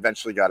stunt that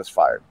eventually got us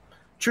fired.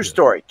 True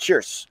story.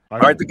 Cheers. All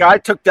right, the guy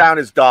took down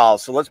his doll,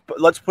 so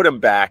let's put him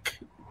back.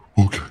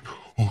 Okay.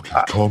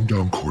 Calm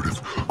down,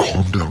 Cordiff.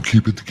 Calm down.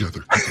 Keep it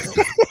together.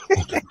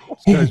 Okay.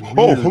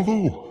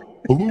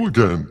 Hello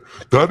again.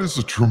 That is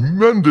a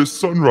tremendous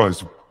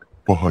sunrise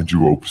behind you,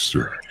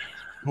 Opster.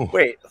 Oh.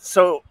 Wait,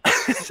 so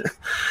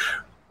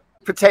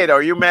Potato,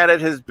 are you mad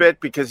at his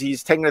bit because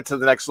he's taking it to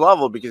the next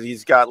level because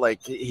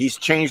he's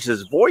changed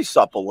his voice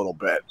up a little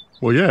bit?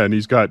 Well, yeah, and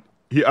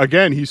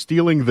he's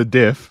stealing the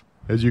diff.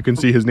 As you can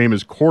see, his name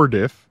is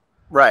Cordiff.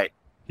 Right.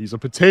 He's a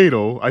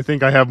potato. I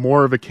think I have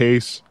more of a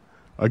case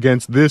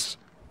against this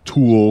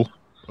tool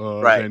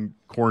than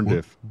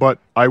Corndiff. But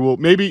I will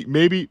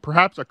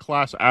perhaps a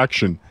class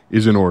action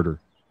is in order.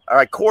 All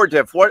right,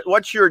 Cordiff,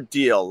 what's your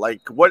deal?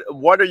 Like,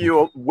 what are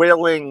you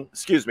willing?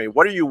 Excuse me.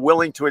 What are you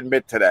willing to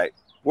admit today?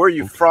 Where are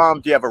you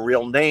from? Do you have a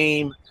real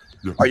name?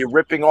 Yeah. Are you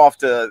ripping off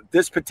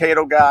this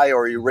potato guy,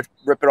 or are you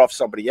ripping off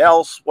somebody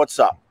else? What's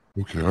up?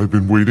 Okay, I've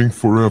been waiting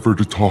forever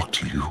to talk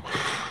to you.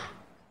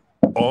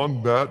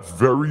 On that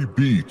very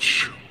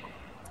beach,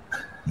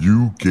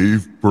 you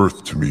gave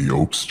birth to me,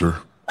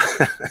 Opster.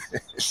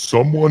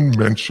 Someone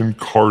mentioned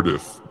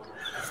Cardiff,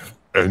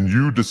 and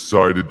you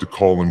decided to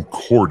call him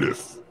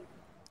Cordiff.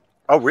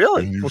 Oh,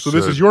 really? So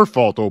this is your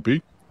fault,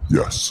 Opie.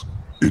 Yes,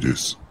 it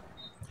is.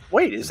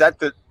 Wait, is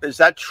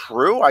that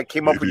true? I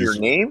came up with your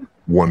name?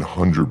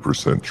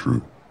 100%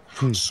 true.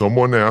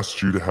 Someone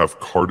asked you to have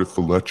Cardiff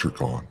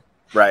Electric on.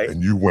 Right.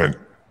 And you went,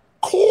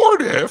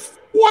 Cordiff?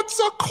 What's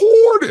a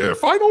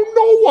Cordiff? I don't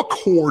know a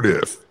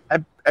Cordiff.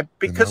 And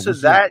because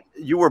of that,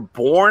 you were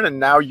born and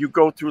now you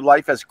go through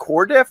life as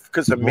Cordiff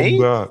because of me?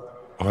 That,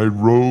 I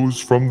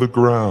rose from the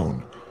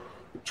ground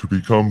to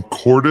become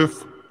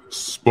Cordiff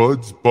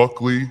Spuds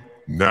Buckley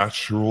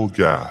Natural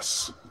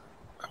Gas.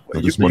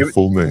 That is my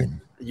full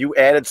name. You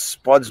added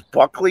Spuds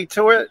Buckley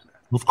to it?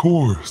 Of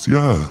course,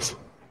 yes.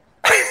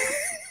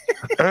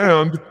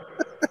 And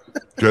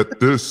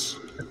get this,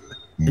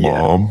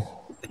 Mom.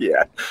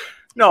 Yeah.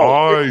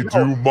 I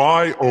do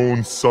my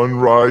own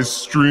sunrise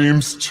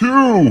streams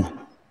too.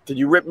 Did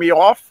you rip me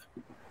off?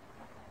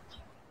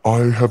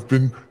 I have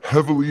been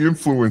heavily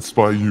influenced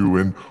by you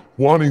and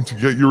wanting to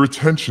get your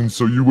attention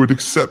so you would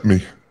accept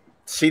me.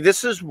 See,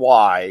 this is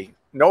why,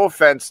 no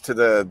offense to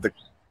the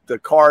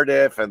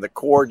Cardiff and the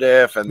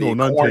Cordiff and the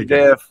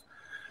Corndiff.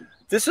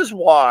 This is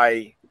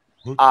why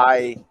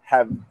I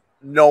have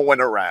no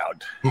one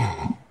around.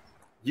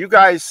 You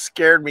guys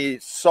scared me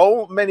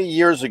so many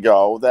years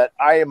ago that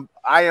I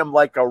am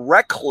like a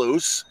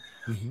recluse,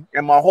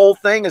 and my whole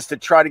thing is to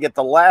try to get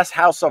the last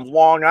house on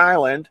Long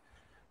Island.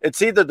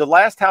 It's either the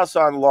last house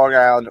on Long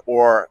Island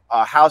or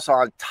a house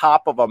on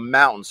top of a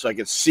mountain so I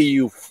can see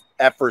you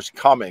effers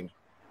coming.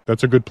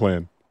 That's a good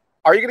plan.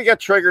 Are you going to get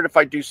triggered if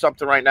I do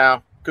something right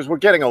now? Because we're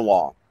getting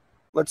along.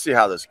 Let's see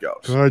how this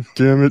goes. God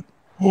damn it.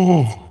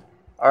 Oh.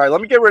 All right, let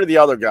me get rid of the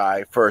other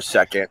guy for a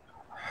second.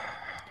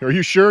 Are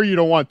you sure you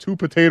don't want 2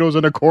 potatoes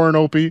and a corn,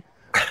 Opie?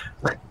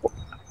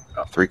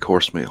 A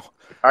 3-course meal.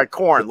 All right,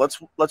 Corn,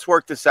 let's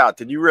work this out.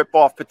 Did you rip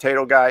off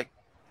Potato Guy?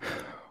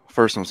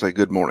 First, I'm going to say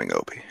good morning,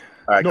 Opie.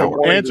 All right,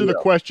 no, answer the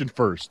question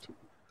first.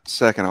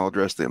 Second, I'll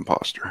address the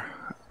imposter.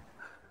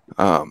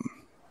 No,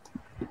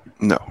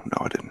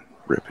 I didn't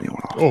rip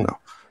anyone off. No.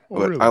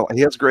 But really?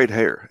 He has great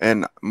hair.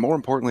 And more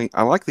importantly,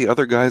 I like the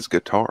other guy's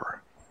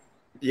guitar.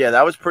 Yeah,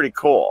 that was pretty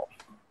cool.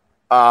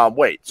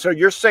 Wait, so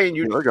you're saying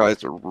the other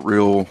guy's a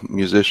real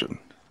musician.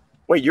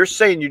 Wait, you're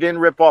saying you didn't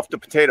rip off the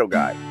Potato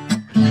Guy?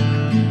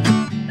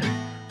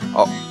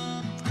 Oh,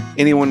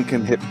 Anyone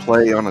can hit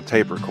play on a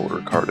tape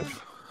recorder,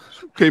 Cardiff.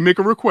 Okay, make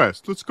a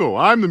request. Let's go.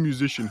 I'm the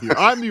musician here.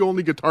 I'm the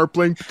only guitar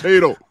playing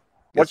potato.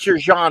 What's your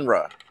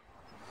genre?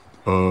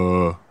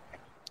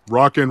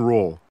 Rock and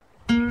roll.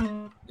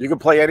 You can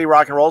play any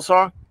rock and roll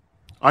song?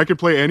 I can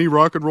play any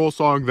rock and roll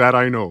song that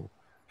I know.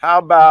 How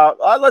about,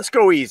 let's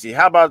go easy.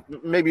 How about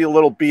maybe a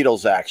little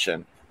Beatles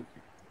action?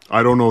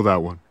 I don't know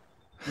that one.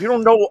 You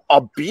don't know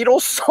a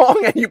Beatles song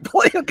and you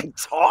play a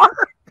guitar?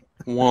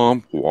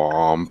 Womp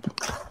womp.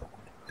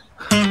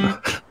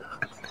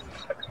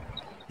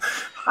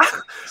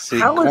 See,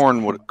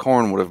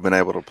 Korn would have been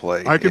able to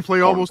play. I can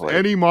play almost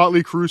any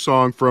Motley Crue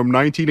song from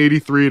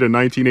 1983 to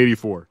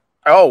 1984.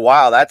 Oh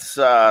wow,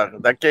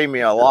 that gave me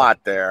a lot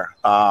there.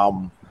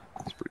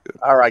 That's pretty good.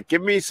 All right,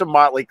 give me some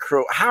Motley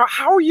Crue.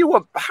 How are you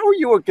a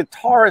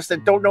guitarist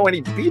that don't know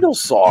any Beatles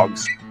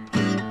songs?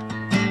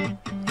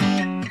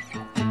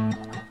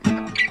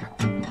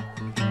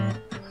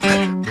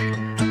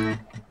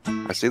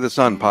 I see the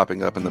sun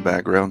popping up in the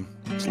background.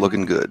 It's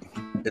looking good.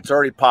 It's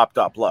already popped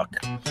up. Look.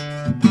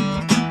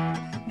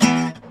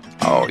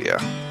 Oh yeah,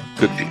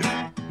 good view.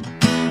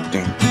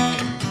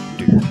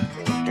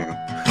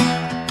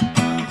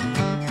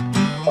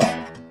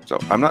 So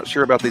I'm not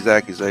sure about these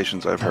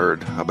accusations I've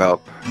heard about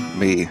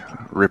me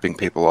ripping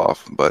people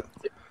off, but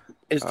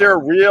is there a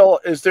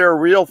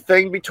real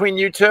thing between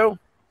you two?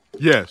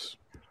 Yes.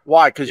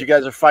 Why? Because you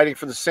guys are fighting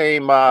for the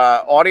same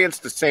audience,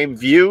 the same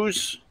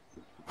views.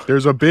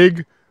 There's a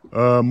big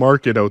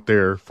market out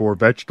there for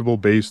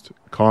vegetable-based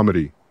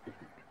comedy,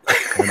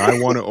 and I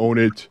want to own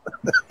it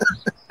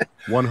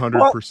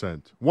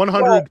 100%.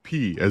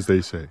 100p, as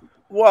they say.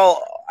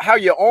 Well, how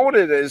you own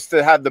it is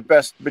to have the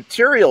best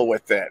material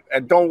with it,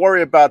 and don't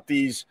worry about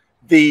these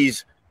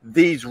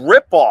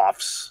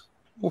rip-offs.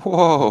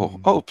 whoa,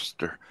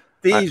 Opster.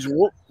 These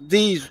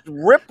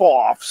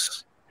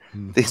rip-offs.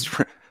 These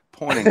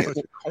pointing at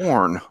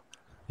Korn.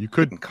 You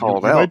couldn't call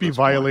you might be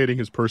violating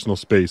his personal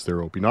space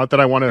there, Opie. Not that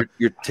I want to.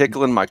 You're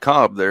tickling my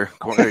cob there.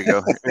 There you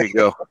go. There you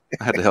go.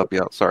 I had to help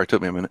you out. Sorry, it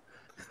took me a minute.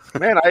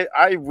 Man,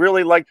 I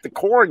really like the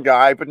corn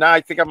guy, but now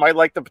I think I might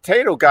like the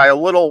potato guy a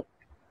little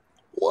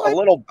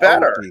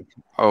better.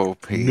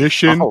 Opie.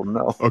 Mission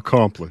no.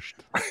 accomplished.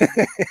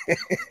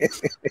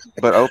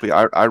 But Opie,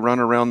 I run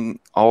around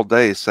all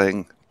day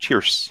saying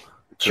cheers.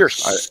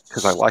 Cheers.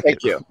 Because I like Thank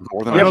it you.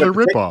 more than Another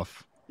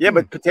ripoff. Yeah,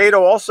 but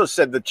Potato also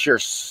said the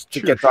cheers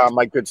to get on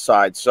my good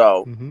side.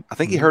 So I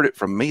think he heard it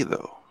from me,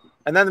 though.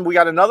 And then we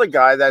got another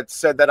guy that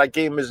said that I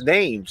gave him his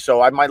name.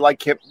 So I might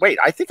like him. Wait,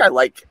 I think I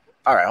like.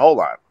 All right, hold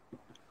on.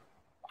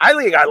 I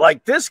think I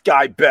like this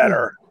guy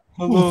better.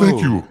 Oh,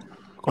 thank you.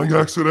 I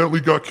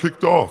accidentally got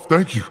kicked off.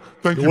 Thank you.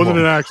 Thank you. It wasn't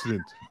Mom. an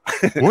accident.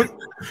 What?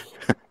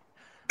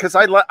 Because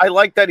I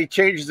like that he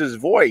changes his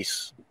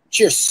voice.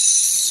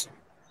 Cheers.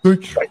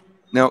 Thank you.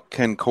 Now,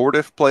 can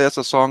Cardiff play us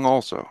a song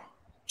also?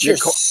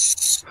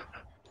 Cheers.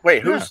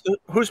 Wait, who's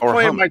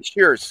playing my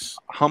cheers?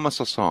 Hum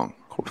us a song.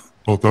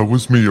 Oh, that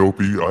was me,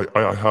 Opie.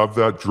 I have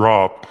that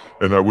drop,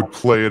 and I would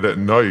play it at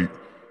night.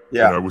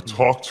 Yeah. And I would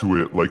talk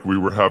to it like we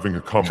were having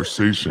a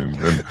conversation.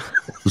 And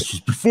this was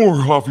before,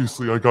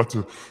 obviously, I got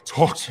to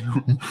talk to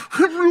you in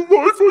real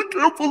life. I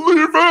can't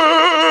believe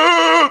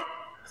it!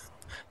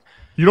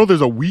 You know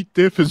there's a wheat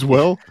diff as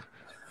well?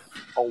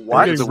 A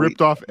what? They're getting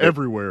ripped off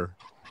everywhere.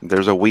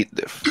 There's a wheat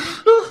diff.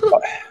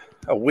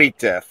 A wheat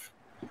diff.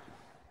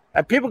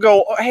 And people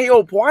go, hey,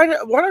 Ope, why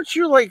don't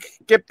you like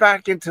get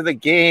back into the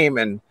game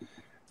and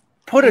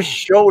put a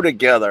show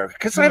together?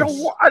 Because I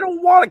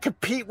don't want to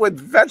compete with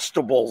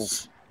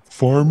vegetables.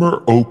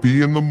 Farmer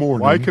Opie in the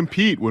morning. Why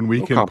compete when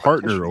we can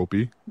partner,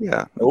 Opie?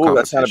 Yeah. Oh,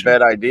 that's not a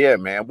bad idea,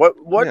 man. What?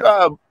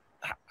 Yeah.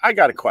 I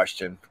got a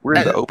question. We're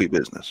in the Opie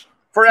business.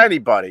 For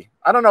anybody.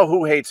 I don't know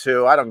who hates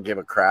who. I don't give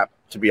a crap,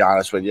 to be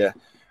honest with you.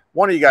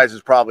 One of you guys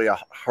is probably a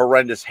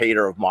horrendous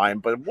hater of mine,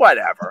 but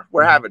whatever.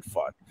 We're having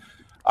fun.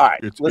 All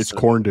right. It's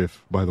corn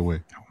diff, by do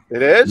It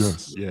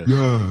is? Yes.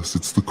 Yes,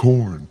 it's the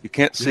corn. You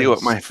can't see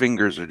what my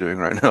fingers are doing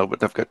right now,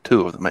 but I've got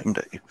two of them aimed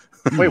at you.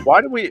 Wait,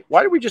 why do we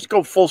just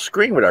go full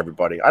screen with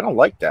everybody? I don't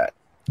like that.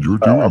 You're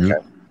doing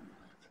it.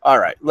 All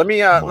right. Let me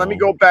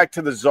go back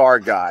to the czar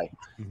guy.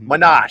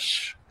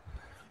 Minash.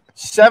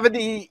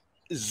 70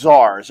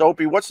 czars.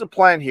 Opie, what's the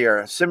plan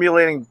here?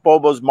 Simulating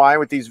Bobo's mind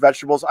with these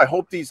vegetables. I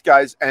hope these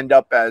guys end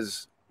up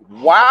as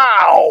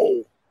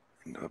wow.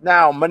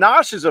 Now,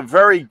 Minash is a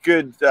very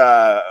good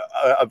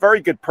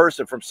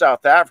person from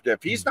South Africa.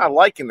 If he's not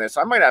liking this,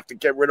 I might have to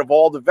get rid of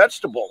all the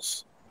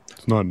vegetables.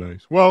 It's not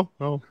nice. Well,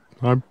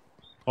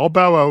 I'll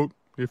bow out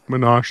if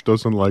Minash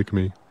doesn't like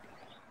me.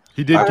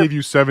 He did give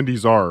you 70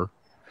 czar.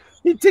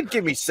 He did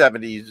give me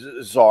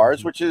 70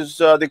 czars, which is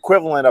the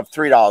equivalent of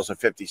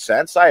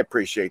 $3.50. I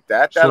appreciate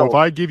that. So if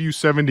I give you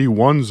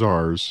 71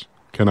 czars,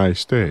 can I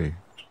stay?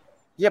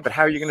 Yeah, but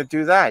how are you going to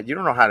do that? You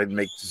don't know how to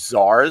make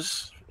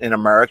czars in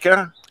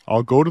America.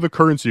 I'll go to the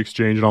currency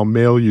exchange and I'll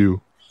mail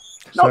you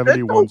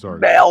 71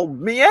 czars. Mail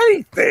me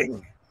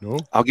anything. No?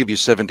 I'll give you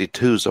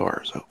 72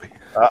 czars, Opie.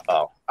 Uh-oh.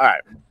 All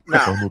right.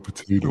 Now, I'm a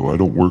potato. I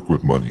don't work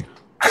with money.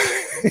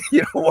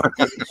 You know what?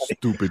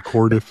 Stupid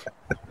Cordiff.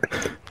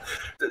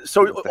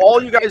 So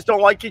all you guys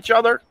don't like each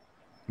other?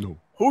 No.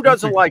 Who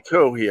doesn't like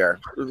who here?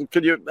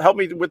 Could you help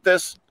me with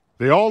this?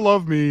 They all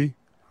love me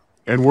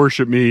and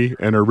worship me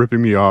and are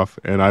ripping me off,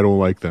 and I don't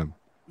like them.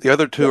 The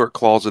other two are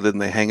closeted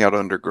and they hang out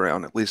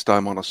underground. At least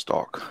I'm on a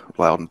stalk,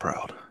 loud and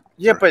proud.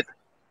 Yeah, but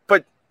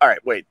all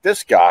right, wait.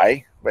 This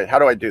guy. Wait, how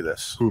do I do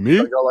this? Who, me?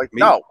 Do I go like,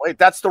 no, wait,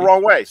 that's the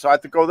wrong way. So I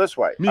have to go this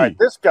way. Me. All right,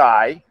 this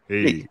guy.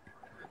 Hey.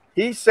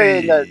 He's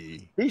saying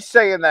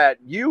that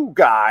you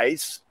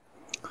guys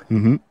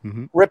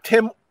ripped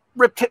him.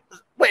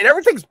 Wait,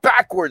 everything's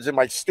backwards in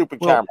my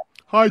stupid camera.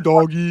 Hi,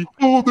 doggy.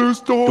 Oh, there's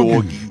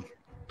Doggy.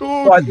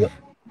 Doggy.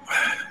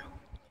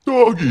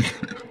 Doggy.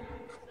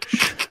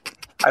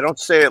 I don't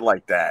say it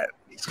like that.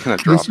 He's gonna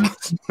drop This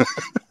us.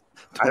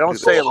 I don't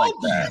say it like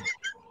that.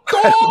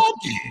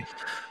 Doggy.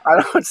 I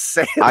don't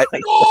say it like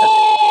that.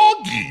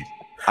 Doggy.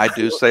 I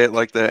do say it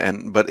like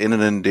that, but in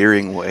an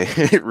endearing way.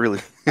 It really.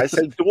 I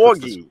say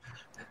doggy.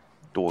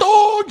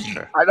 Doggy.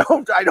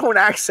 I don't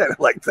accent it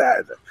like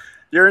that.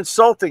 You're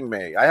insulting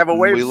me. I have a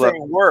way of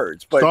saying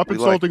words. But Stop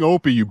insulting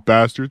Opie, you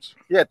bastards.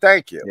 Yeah,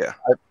 thank you. Yeah.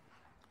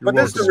 But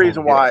this is the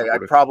reason why I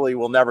probably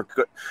will never,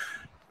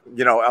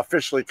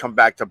 officially come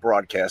back to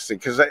broadcasting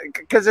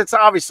because it's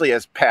obviously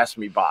has passed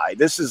me by.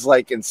 This is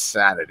like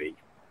insanity.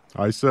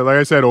 Like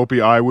I said,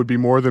 Opie, I would be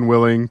more than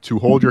willing to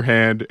hold your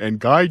hand and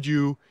guide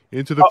you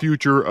into the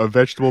future of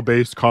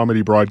vegetable-based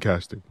comedy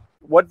broadcasting.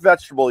 What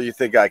vegetable do you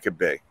think I could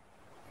be?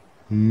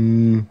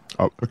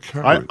 A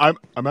carrot.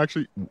 I'm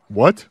actually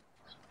what?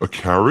 A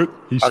carrot?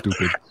 He's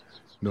stupid.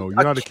 No,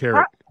 you're not a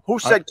carrot. Who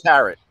said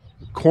carrot?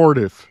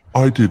 Cordiff.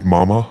 I did,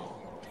 Mama.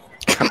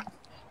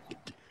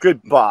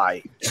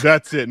 Goodbye.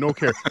 That's it. No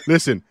care.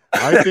 Listen,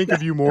 I think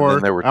of you more.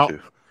 There were two.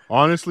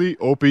 Honestly,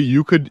 Opie,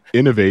 you could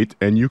innovate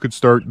and you could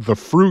start the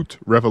fruit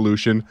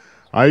revolution.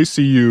 I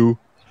see you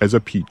as a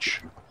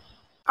peach.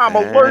 I'm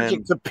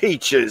allergic to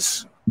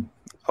peaches.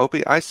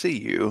 Opie, I see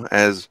you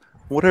as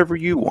whatever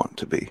you want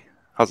to be.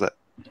 How's that?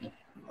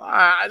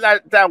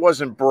 That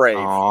wasn't brave.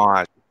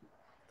 Aw,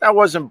 That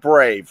wasn't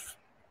brave.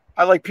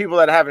 I like people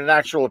that have an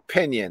actual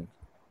opinion.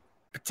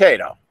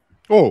 Potato.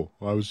 Oh,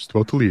 I was just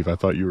about to leave. I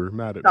thought you were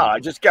mad at me. No, I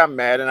just got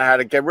mad and I had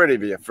to get rid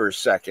of you for a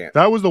second.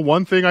 That was the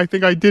one thing I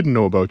think I didn't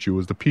know about you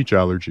was the peach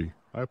allergy.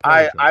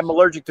 I'm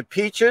allergic to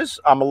peaches.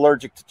 I'm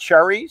allergic to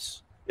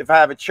cherries. If I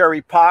have a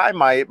cherry pie,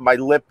 my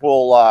lip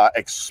will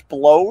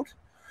explode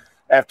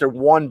after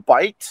one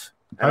bite.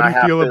 How do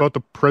you feel about the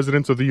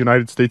presidents of the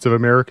United States of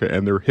America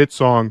and their hit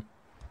song,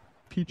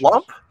 Peaches?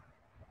 Lump?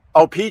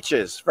 Oh,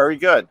 Peaches. Very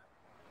good.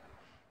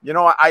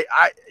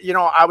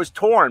 I was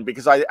torn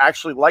because I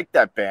actually liked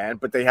that band,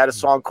 but they had a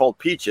song called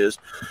Peaches,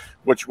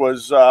 which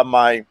was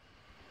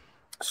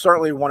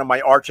certainly one of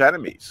my arch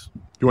enemies.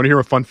 You want to hear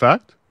a fun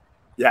fact?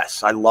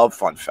 Yes, I love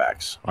fun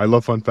facts. I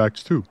love fun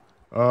facts too.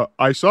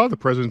 I saw the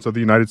presidents of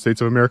the United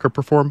States of America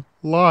perform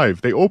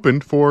live. They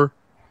opened for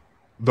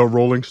the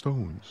Rolling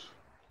Stones.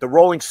 The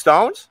Rolling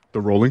Stones?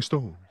 The Rolling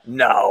Stones.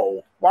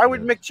 No. Why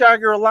would Mick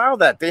Jagger allow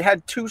that? They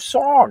had 2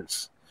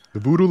 songs. The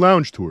Voodoo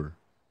Lounge Tour.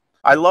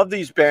 I love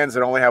these bands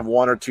that only have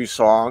 1 or 2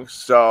 songs.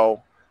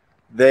 So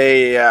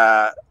they,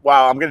 I'm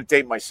going to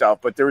date myself,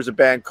 but there was a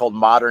band called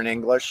Modern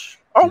English.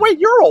 Oh, wait,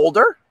 you're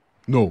older.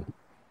 No.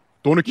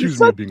 Don't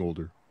accuse me of being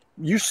older.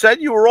 You said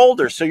you were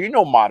older, so you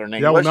know Modern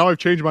English. Yeah, well, now I've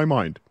changed my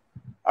mind.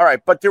 All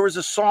right, but there was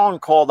a song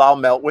called I'll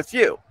Melt With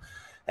You.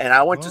 And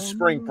I went to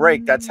spring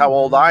break. That's how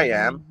old I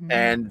am.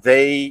 And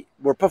they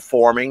were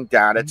performing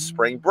down at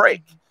spring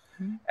break.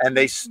 And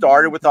they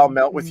started with I'll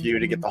Melt With You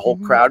to get the whole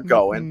crowd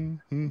going.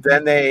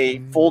 Then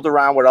they fooled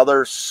around with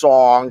other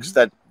songs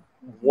that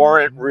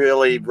weren't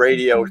really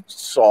radio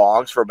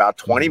songs for about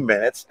 20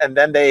 minutes. And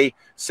then they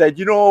said,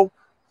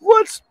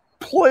 let's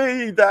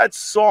play that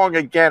song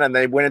again. And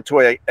they went into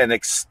an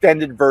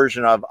extended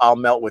version of I'll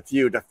Melt With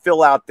You to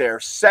fill out their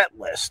set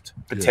list.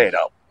 Potato.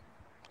 Yes.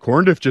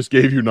 Corndiff just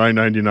gave you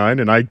 $9.99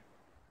 and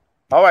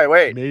I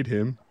wait. made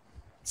him.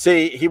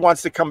 See, he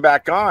wants to come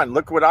back on.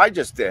 Look what I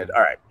just did.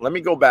 All right, let me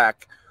go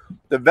back.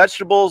 The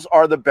vegetables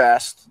are the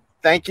best.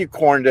 Thank you,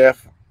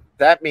 Corndiff.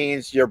 That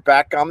means you're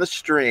back on the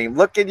stream.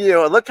 Look at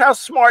you. Look how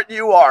smart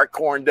you are,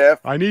 Corndiff.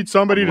 I need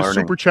somebody to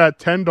super chat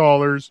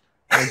 $10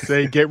 and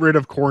say, get rid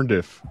of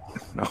Corndiff.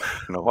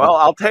 No. Well,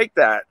 I'll take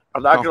that.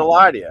 I'm not going to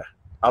lie to you.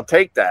 I'll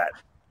take that.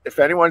 If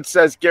anyone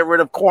says get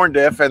rid of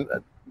Corndiff and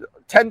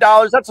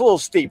 $10, that's a little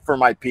steep for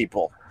my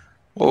people.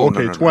 Whoa,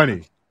 okay, no.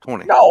 20.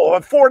 20. No,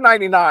 at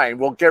 $4.99,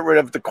 we'll get rid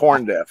of the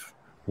Corndiff.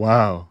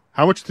 Wow.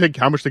 How much to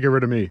get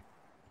rid of me?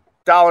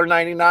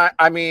 $1.99.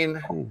 I mean,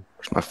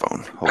 where's my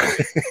phone? Hold on.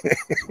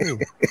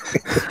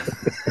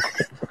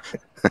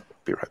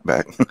 Be right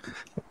back.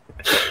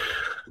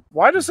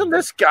 Why doesn't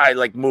this guy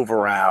move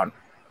around?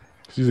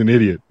 He's an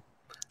idiot.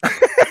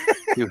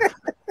 He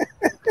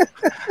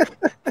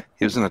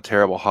was in a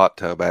terrible hot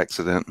tub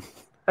accident.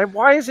 And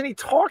why isn't he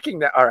talking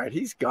that? All right,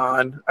 he's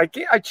gone. I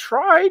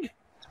tried.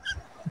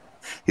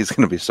 He's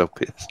going to be so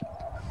pissed.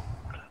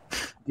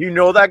 You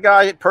know that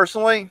guy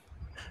personally?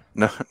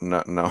 No,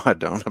 I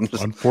don't.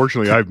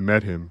 Unfortunately, I've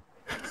met him.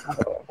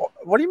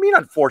 What do you mean?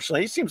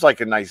 Unfortunately, he seems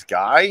like a nice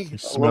guy. He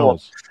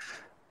smells.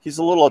 He's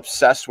a little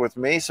obsessed with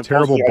me.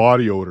 Terrible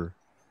body odor.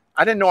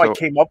 I didn't know I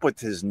came up with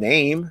his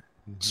name.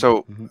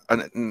 So,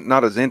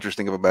 not as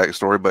interesting of a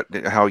backstory, but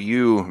how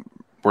you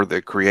were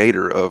the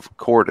creator of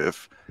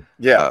Cordiff.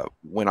 Yeah.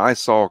 When I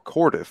saw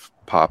Cordiff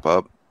pop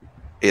up,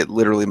 it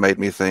literally made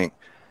me think,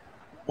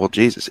 well,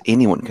 Jesus,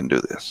 anyone can do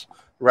this.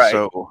 Right.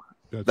 So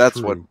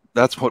that's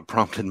what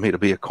prompted me to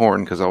be a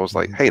Corn, because I was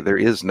like, hey, there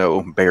is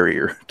no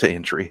barrier to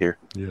entry here.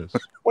 Yes.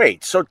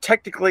 Wait, so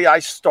technically I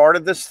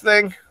started this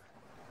thing?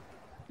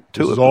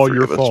 This is all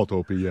your fault,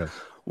 Opie, yes.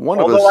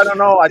 Although I don't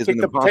know, I think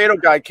the potato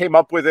guy came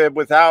up with it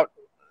without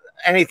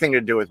anything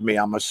to do with me,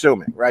 I'm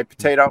assuming, right,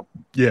 Potato?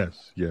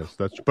 Yes,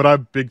 but I'm a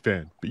big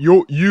fan. But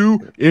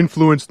you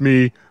influenced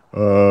me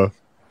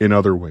in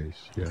other ways,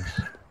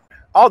 yes.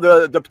 Oh,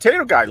 the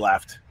potato guy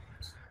left.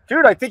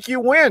 Dude, I think you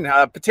win.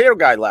 Potato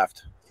guy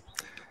left.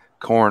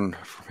 Corn,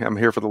 I'm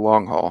here for the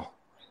long haul.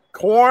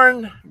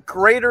 Corn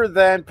greater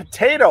than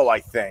potato, I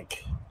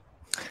think.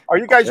 Are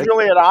you guys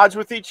really at odds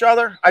with each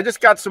other? I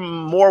just got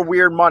some more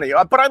weird money,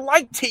 but I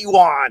like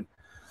T1.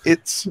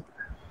 It's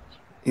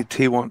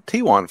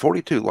T1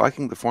 42,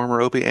 liking the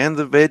former Opie and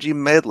the veggie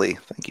medley.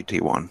 Thank you,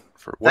 T1.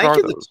 For what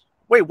are those?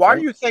 Wait, why are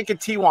you thanking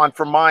T1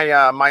 for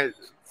my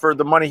for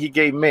the money he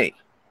gave me?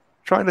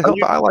 Trying to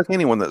help. I like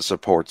anyone that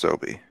supports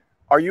Opie.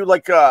 Are you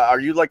like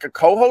a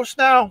co-host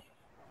now?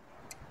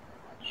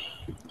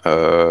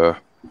 No.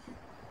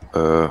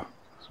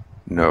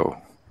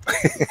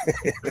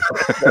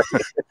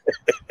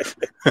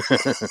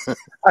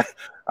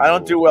 I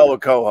don't do well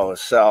with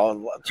co-hosts,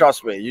 so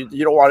trust me,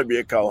 you don't want to be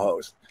a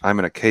co-host. I'm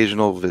an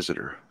occasional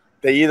visitor.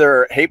 They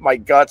either hate my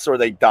guts or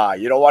they die.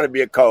 You don't want to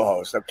be a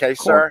co-host, okay,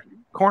 sir?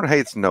 Corn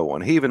hates no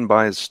one. He even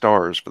buys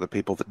stars for the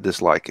people that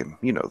dislike him.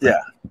 You know that.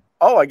 Yeah.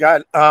 Oh, I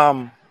got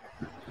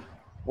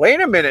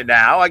wait a minute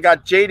now. I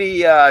got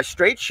JD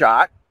Straight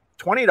Shot,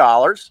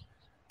 $20.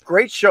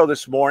 Great show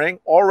this morning.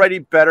 Already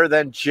better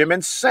than Jim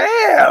and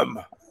Sam.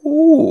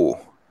 Ooh.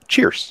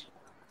 Cheers.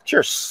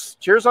 Cheers.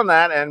 Cheers on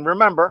that. And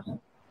remember,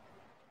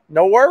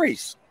 no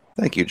worries.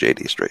 Thank you,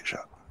 JD Straight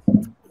Shot.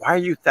 Why are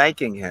you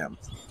thanking him?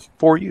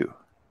 For you.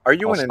 Are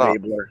you an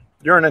enabler?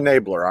 You're an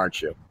enabler,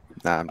 aren't you?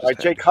 Nah, I'm just all right,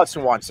 Jake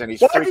Hudson wants in.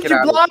 He's Why freaking did you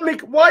out. block me?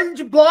 Why did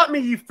you block me,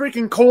 you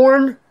freaking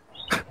corn?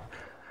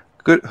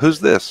 Good. Who's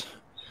this?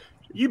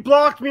 You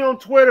blocked me on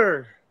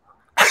Twitter.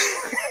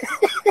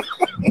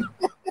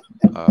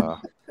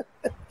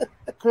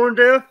 Corn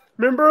Death,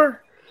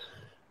 remember?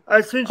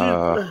 I sent you.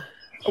 I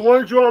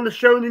wanted you on the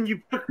show, and then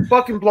you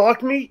fucking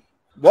blocked me.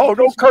 Whoa!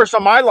 Don't curse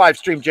on my live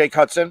stream, Jake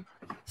Hudson.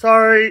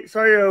 Sorry,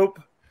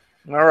 Hope.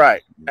 All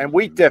right, and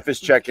Wheat Diff is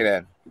checking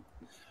in.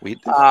 Wheat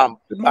Diff. All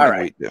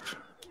right. Wheat Diff.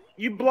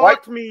 You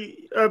blocked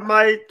me.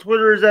 My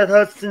Twitter is at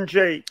Hudson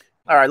Jake.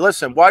 All right,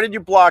 listen. Why did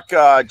you block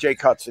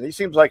Jake Hudson? He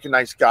seems like a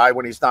nice guy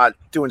when he's not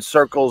doing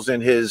circles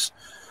in his.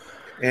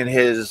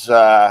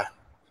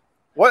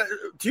 What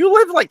do you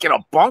live like in a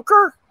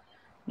bunker?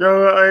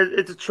 No,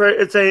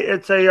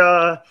 it's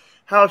a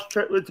house.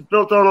 It's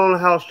built on a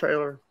house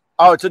trailer.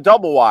 Oh, it's a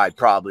double wide,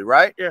 probably,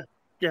 right?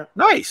 Yeah.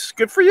 Nice.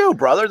 Good for you,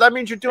 brother. That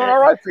means you're doing all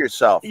right for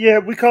yourself. Yeah,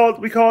 we call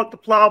it the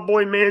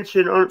Plowboy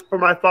Mansion for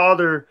my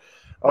father.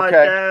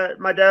 Okay.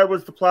 My dad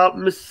was the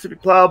Mississippi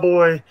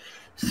Plowboy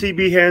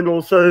CB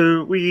handle,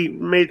 so we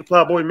made the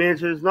Plowboy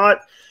Mansion. It's not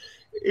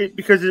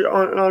because it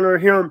honor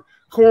him.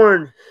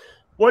 Corn,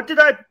 what did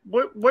I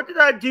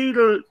do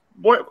to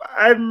what?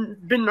 I've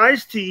been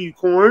nice to you,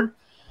 Corn.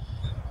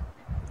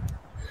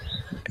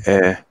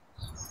 I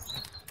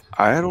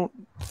don't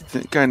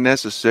think I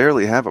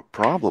necessarily have a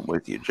problem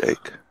with you,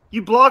 Jake.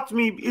 You blocked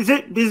me. Is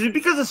it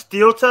because of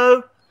Steel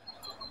Toe?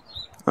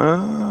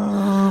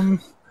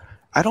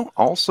 I don't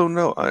also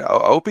know.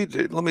 Opie,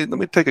 let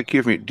me take a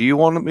cue from you. Do you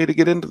want me to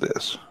get into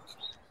this?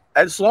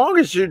 As long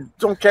as you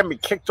don't get me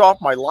kicked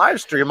off my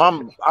live stream,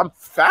 I'm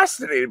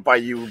fascinated by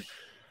you.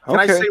 Can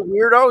I say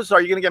weirdos?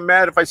 Are you going to get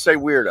mad if I say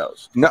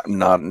weirdos?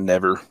 No,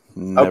 never.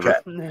 Okay.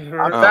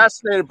 I'm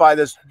fascinated by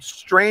this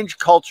strange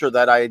culture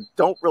that I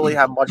don't really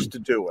have much to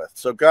do with.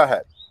 So go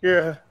ahead.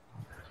 Yeah.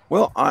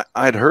 Well,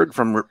 I'd heard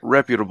from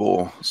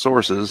reputable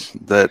sources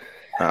that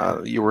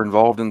you were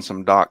involved in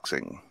some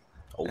doxing.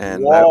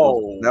 And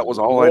that was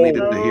all I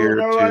needed to hear.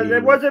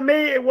 It wasn't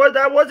me.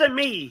 That wasn't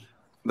me.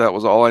 That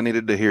was all I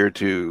needed to hear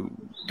to.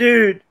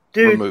 Dude.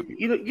 Remove.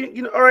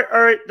 You know. All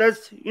right.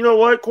 That's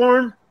what,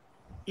 Corn.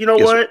 You know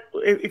what?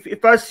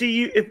 If I see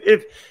you,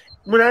 if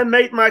when I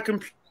make my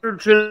computer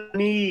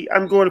journey,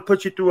 I'm going to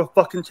put you through a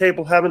fucking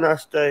table. Have a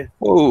nice day.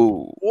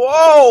 Whoa.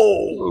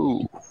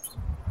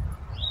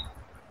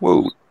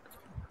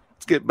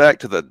 Let's get back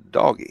to the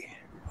doggy.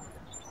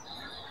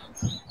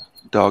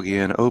 Doggy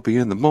and Opie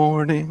in the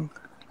morning.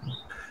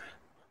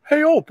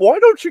 Hey, Ope, why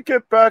don't you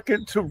get back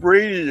into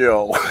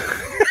radio?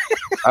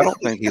 I don't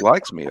think he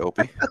likes me,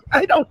 Opie.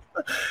 I don't.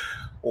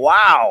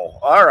 Wow.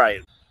 All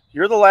right.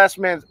 You're the last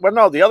man. Well,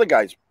 no, the other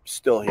guy's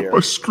still here. I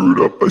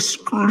screwed up. Oh,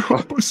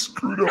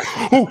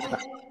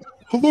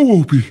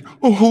 hello, Opie.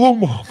 Oh, hello,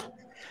 Mom.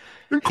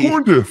 And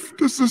corn diff.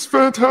 This is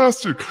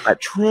fantastic.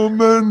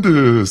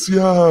 Tremendous.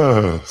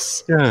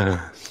 Yes.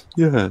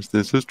 Yes,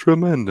 this is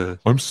tremendous.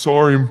 I'm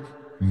sorry,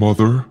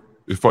 Mother,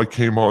 if I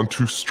came on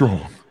too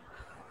strong.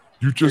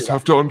 You just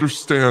have to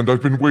understand,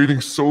 I've been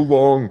waiting so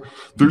long.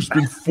 There's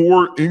been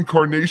 4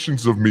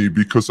 incarnations of me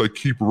because I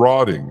keep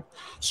rotting.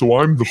 So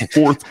I'm the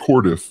 4th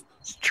Cordiff.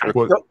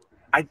 But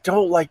I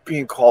don't like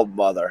being called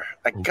mother.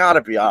 I gotta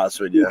be honest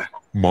with you.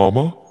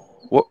 Mama?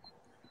 What?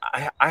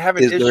 I have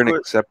an issue. Is there an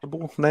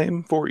acceptable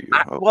name for you?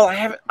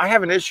 I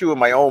have an issue with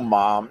my own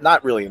mom.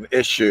 Not really an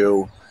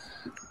issue.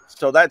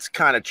 So that's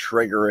kind of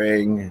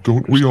triggering.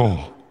 Don't we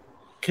all?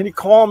 Can you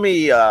call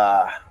me,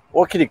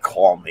 what can you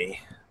call me?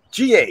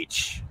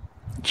 GH.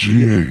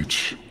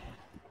 GH.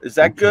 Is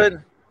that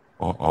good?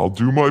 I'll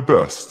do my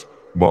best.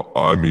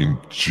 I mean,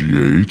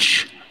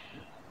 GH.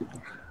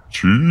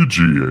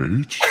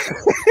 GGH.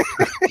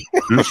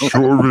 It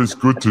sure is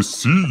good to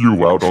see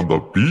you out on the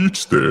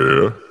beach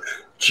there.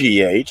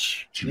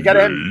 GH. You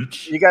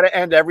gotta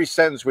end every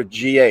sentence with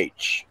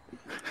GH.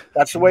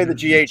 That's the way the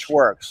GH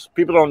works.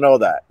 People don't know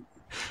that.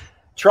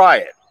 Try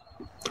it.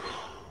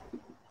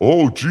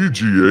 Oh,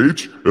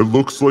 GGH, it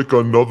looks like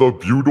another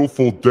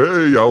beautiful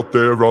day out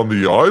there on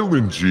the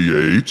island,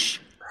 GH.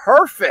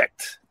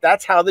 Perfect.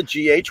 That's how the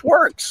GH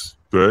works.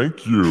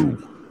 Thank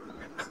you.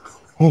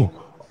 Oh,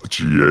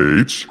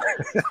 GH.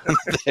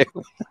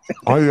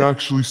 I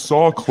actually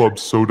saw Club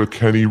Soda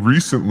Kenny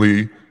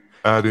recently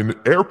at an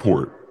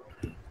airport.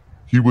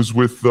 He was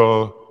with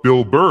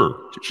Bill Burr,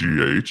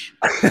 GH.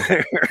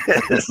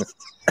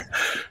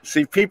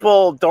 See,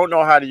 people don't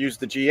know how to use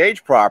the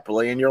GH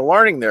properly, and you're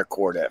learning their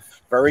Cordiff.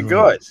 Very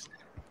good.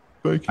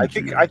 Thank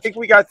you. I think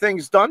we got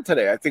things done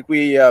today. I think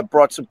we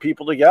brought some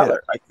people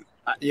together.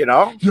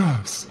 Yeah.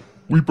 Yes,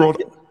 we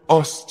brought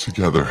us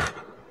together.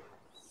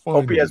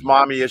 Opie has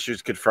mommy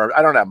issues confirmed.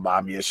 I don't have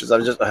mommy issues.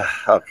 I'm just,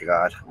 oh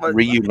God.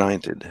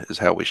 Reunited is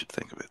how we should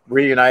think of it.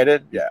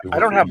 Reunited? Yeah. I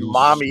don't have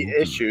mommy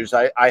issues.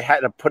 I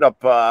had to put up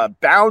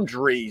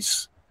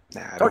boundaries.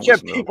 Don't you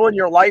have people in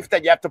your life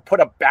that you have to put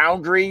up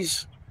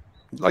boundaries?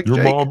 Like your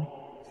Jake. mom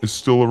is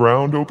still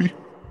around, Opie?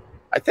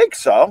 I think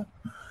so.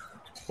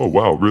 Oh,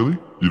 wow. Really?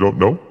 You don't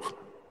know?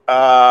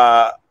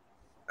 I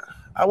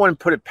wouldn't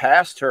put it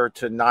past her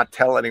to not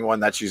tell anyone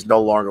that she's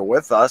no longer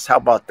with us. How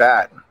about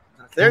that?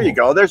 There you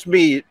go. There's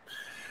me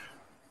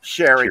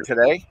sharing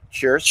today.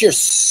 Cheers.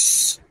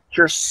 Cheers.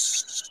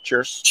 Cheers.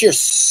 Cheers.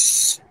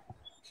 Cheers.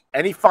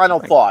 Any final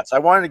thoughts? I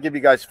wanted to give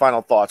you guys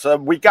final thoughts.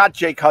 We got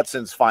Jake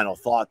Hudson's final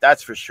thought.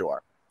 That's for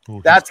sure. Oh,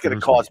 that's going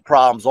to cause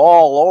problems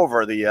all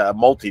over the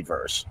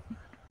multiverse.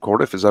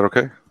 Cordiff, is that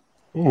okay?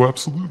 Oh,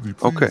 absolutely.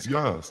 Please, okay.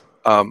 Yes.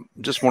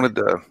 Just wanted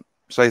to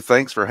say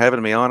thanks for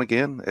having me on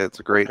again.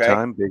 It's a great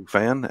time. Big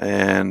fan.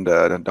 And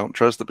don't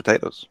trust the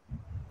potatoes.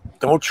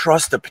 Don't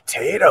trust the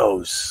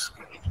potatoes.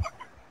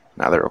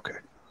 Now they're okay.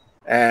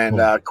 And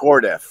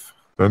Cordiff.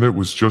 Then it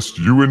was just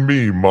you and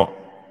me,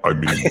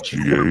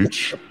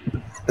 GH.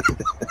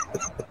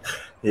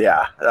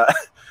 Yeah.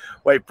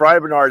 Wait,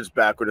 Brian Bernard's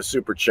back with a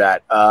super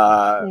chat.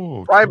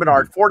 Brian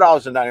Bernard,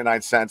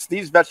 $4.99.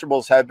 These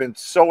vegetables have been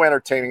so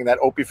entertaining that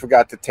Opie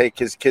forgot to take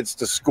his kids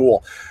to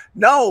school.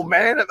 No,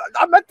 man.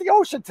 I'm at the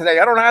ocean today.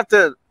 I don't have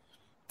to.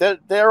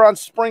 They're on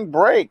spring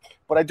break.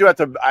 But I do have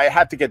to. I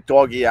have to get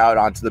Doggy out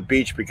onto the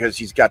beach because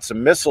he's got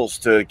some missiles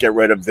to get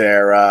rid of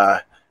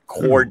their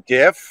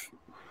Cordiff.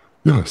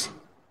 Yes.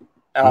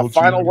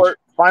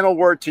 Final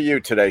word to you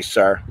today,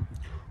 sir.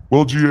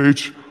 Well,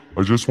 GH,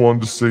 I just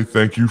wanted to say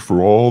thank you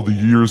for all the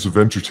years of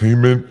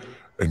entertainment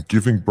and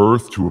giving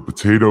birth to a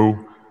potato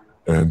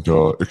and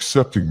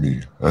accepting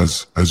me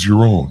as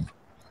your own,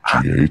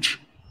 GH.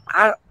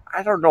 I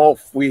don't know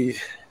if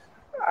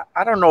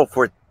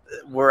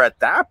we're at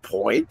that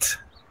point.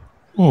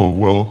 Oh,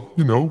 well,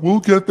 we'll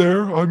get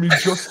there. I mean,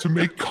 just to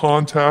make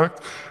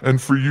contact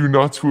and for you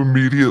not to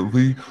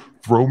immediately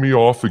throw me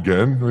off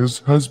again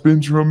has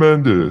been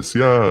tremendous.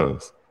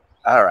 Yes.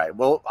 All right.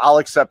 Well, I'll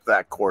accept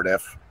that,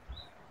 Cordiff.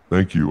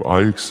 Thank you.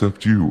 I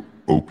accept you,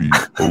 Opie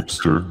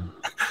Opester.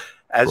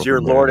 As your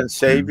Lord and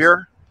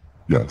Savior?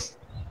 Yes.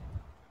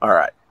 All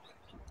right.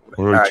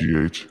 All right,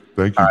 GH.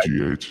 Thank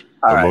you, GH.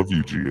 I love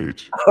you,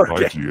 GH.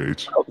 Okay. Bye,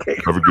 GH. Okay.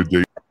 Have a good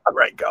day. All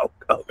right, go.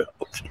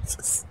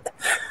 Jesus.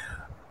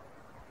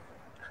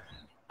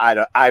 I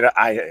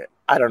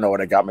don't know what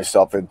I got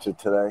myself into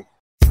today.